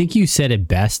 Well, I think you said it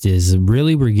best, is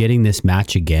really we're getting this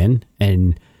match again,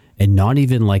 and not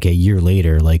even like a year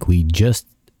later. Like we just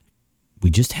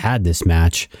had this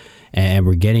match and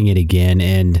we're getting it again.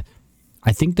 And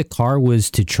I think the car was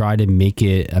to try to make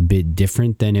it a bit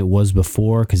different than it was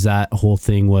before, because that whole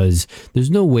thing was,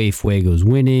 there's no way Fuego's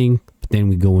winning. then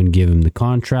we go and give him the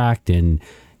contract, and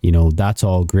that's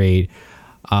all great.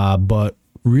 But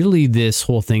really, this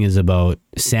whole thing is about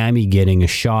Sammy getting a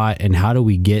shot, and how do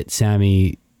we get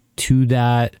Sammy to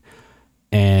that?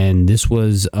 And this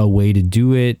was a way to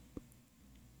do it,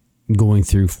 going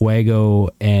through Fuego,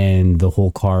 and the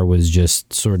whole car was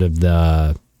just sort of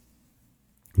the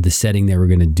setting they were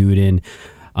going to do it in.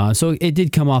 So it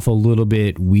did come off a little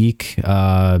bit weak.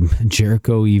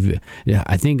 Jericho,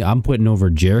 I think I'm putting over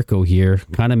Jericho here,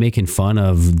 kind of making fun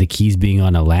of the keys being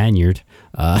on a lanyard.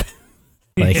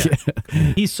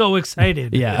 He's so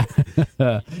excited. Yeah.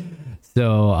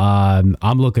 So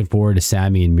I'm looking forward to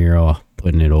Sammy and Miro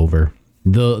putting it over.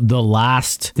 The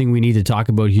last thing we need to talk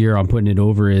about here on putting it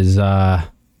over is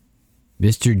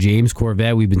Mr. James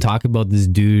Corvette. We've been talking about this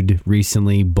dude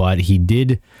recently, but he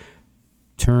did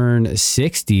turn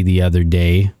 60 the other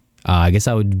day. I guess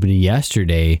that would be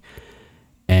yesterday.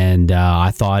 And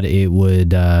I thought it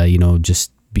would,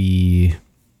 just be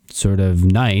sort of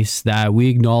nice that we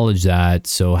acknowledge that.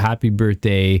 So happy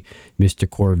birthday, Mr.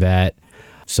 Corvette.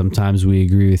 Sometimes we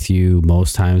agree with you.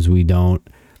 Most times we don't.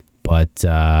 But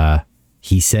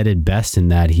he said it best in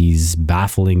that he's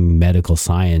baffling medical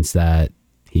science, that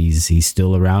he's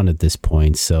still around at this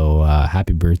point. So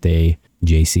happy birthday,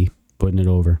 JC. Putting it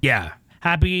over. Yeah.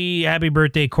 Happy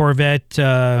birthday, Corvette.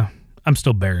 I'm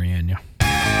still burying you.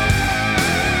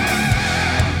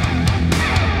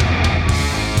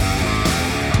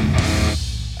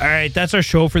 All right, that's our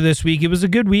show for this week. It was a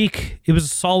good week. It was a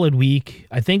solid week.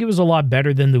 I think it was a lot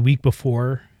better than the week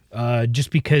before,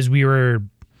 just because the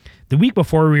week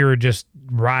before we were just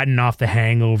riding off the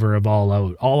hangover of All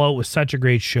Out. All Out was such a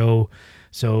great show.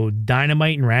 So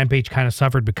Dynamite and Rampage kind of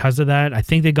suffered because of that. I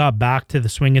think they got back to the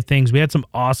swing of things. We had some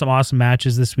awesome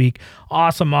matches this week.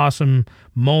 Awesome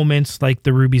moments like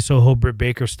the Ruby Soho, Britt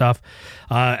Baker stuff.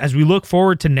 As we look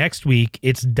forward to next week,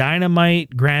 it's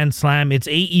Dynamite Grand Slam. It's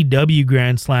AEW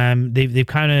Grand Slam. They've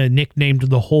kind of nicknamed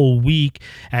the whole week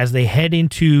as they head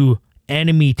into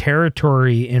enemy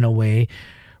territory in a way.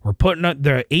 We're putting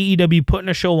the AEW putting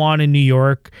a show on in New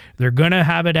York. They're gonna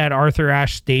have it at Arthur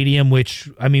Ashe Stadium, which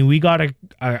we got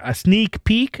a sneak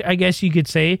peek, I guess you could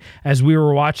say, as we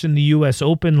were watching the U.S.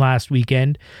 Open last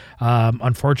weekend.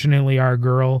 Unfortunately, our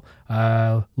girl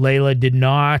Layla did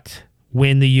not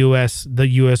win the U.S.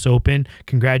 Open.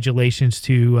 Congratulations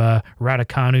to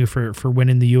Raducanu for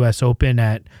winning the U.S. Open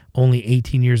at only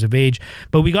 18 years of age.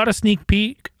 But we got a sneak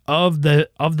peek of the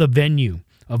venue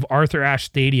of Arthur Ashe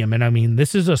Stadium. And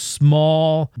this is a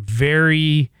small,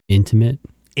 very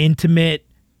intimate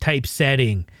type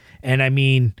setting. And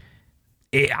I'm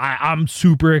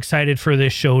super excited for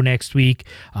this show next week.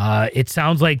 It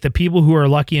sounds like the people who are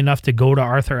lucky enough to go to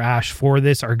Arthur Ashe for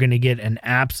this are going to get an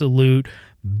absolute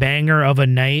banger of a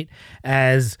night,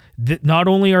 as not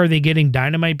only are they getting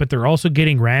Dynamite, but they're also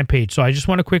getting Rampage. So I just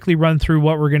want to quickly run through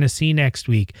what we're going to see next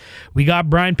week. We got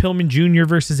Brian Pillman Jr.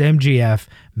 versus MJF,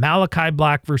 Malachi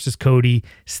Black versus Cody,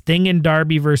 Sting and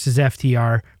Darby versus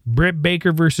FTR, Britt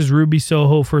Baker versus Ruby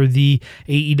Soho for the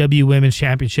AEW Women's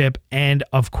Championship, and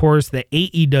of course the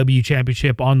AEW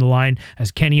Championship on the line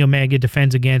as Kenny Omega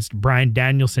defends against Bryan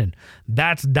Danielson.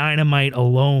 That's Dynamite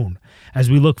alone.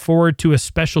 As we look forward to a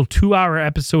special 2-hour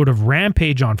episode of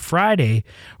Rampage on Friday,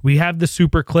 we have the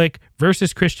Super Click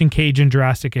versus Christian Cage and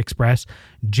Jurassic Express,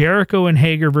 Jericho and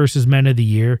Hager versus Men of the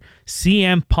Year,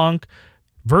 CM Punk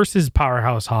versus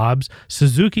Powerhouse Hobbs,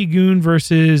 Suzuki Goon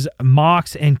versus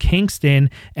Mox and Kingston,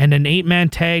 and an 8-man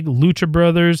tag, Lucha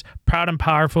Brothers, Proud and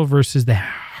Powerful versus the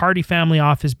Hardy Family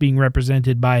Office, being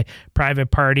represented by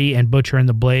Private Party and Butcher and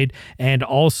the Blade, and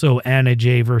also Anna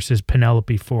Jay versus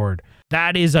Penelope Ford.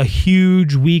 That is a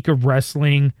huge week of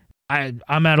wrestling.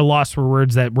 I'm at a loss for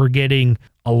words that we're getting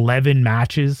 11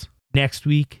 matches next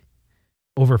week,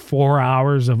 over 4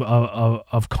 hours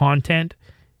of content.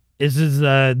 This is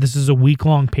a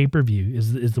week-long pay-per-view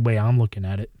is the way I'm looking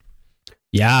at it.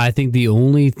 Yeah, I think the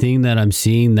only thing that I'm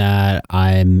seeing that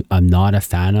I'm not a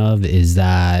fan of is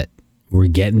that we're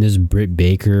getting this Britt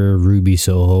Baker Ruby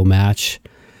Soho match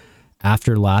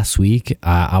after last week.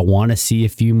 I want to see a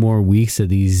few more weeks of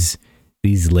these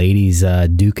ladies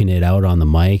duking it out on the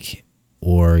mic,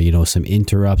 or some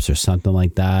interrupts or something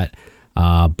like that.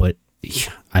 But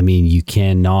you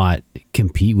cannot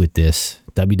compete with this.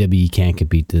 WWE can't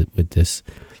compete with this.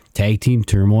 Tag Team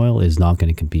Turmoil is not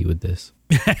going to compete with this.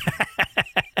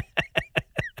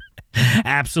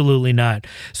 Absolutely not.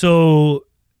 So,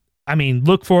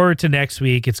 look forward to next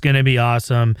week. It's going to be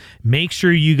awesome. Make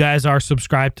sure you guys are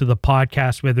subscribed to the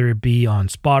podcast, whether it be on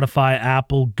Spotify,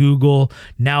 Apple, Google,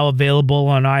 now available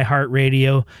on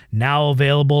iHeartRadio, now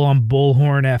available on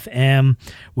Bullhorn FM,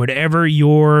 whatever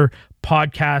your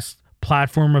podcast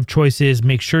platform of choice is.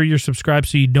 Make sure you're subscribed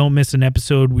so you don't miss an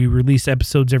episode. We release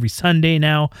episodes every Sunday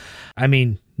now. I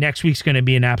mean, next week's going to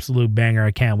be an absolute banger.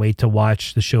 I can't wait to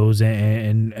watch the shows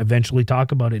and eventually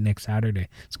talk about it next Saturday.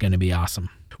 It's going to be awesome.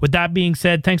 With that being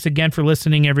said, thanks again for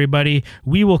listening, everybody.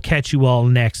 We will catch you all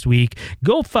next week.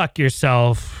 Go fuck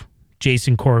yourself,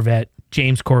 Jason Corvette,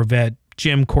 James Corvette,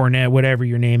 Jim Cornette, whatever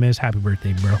your name is. Happy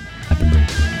birthday, bro. Happy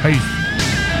birthday. Peace.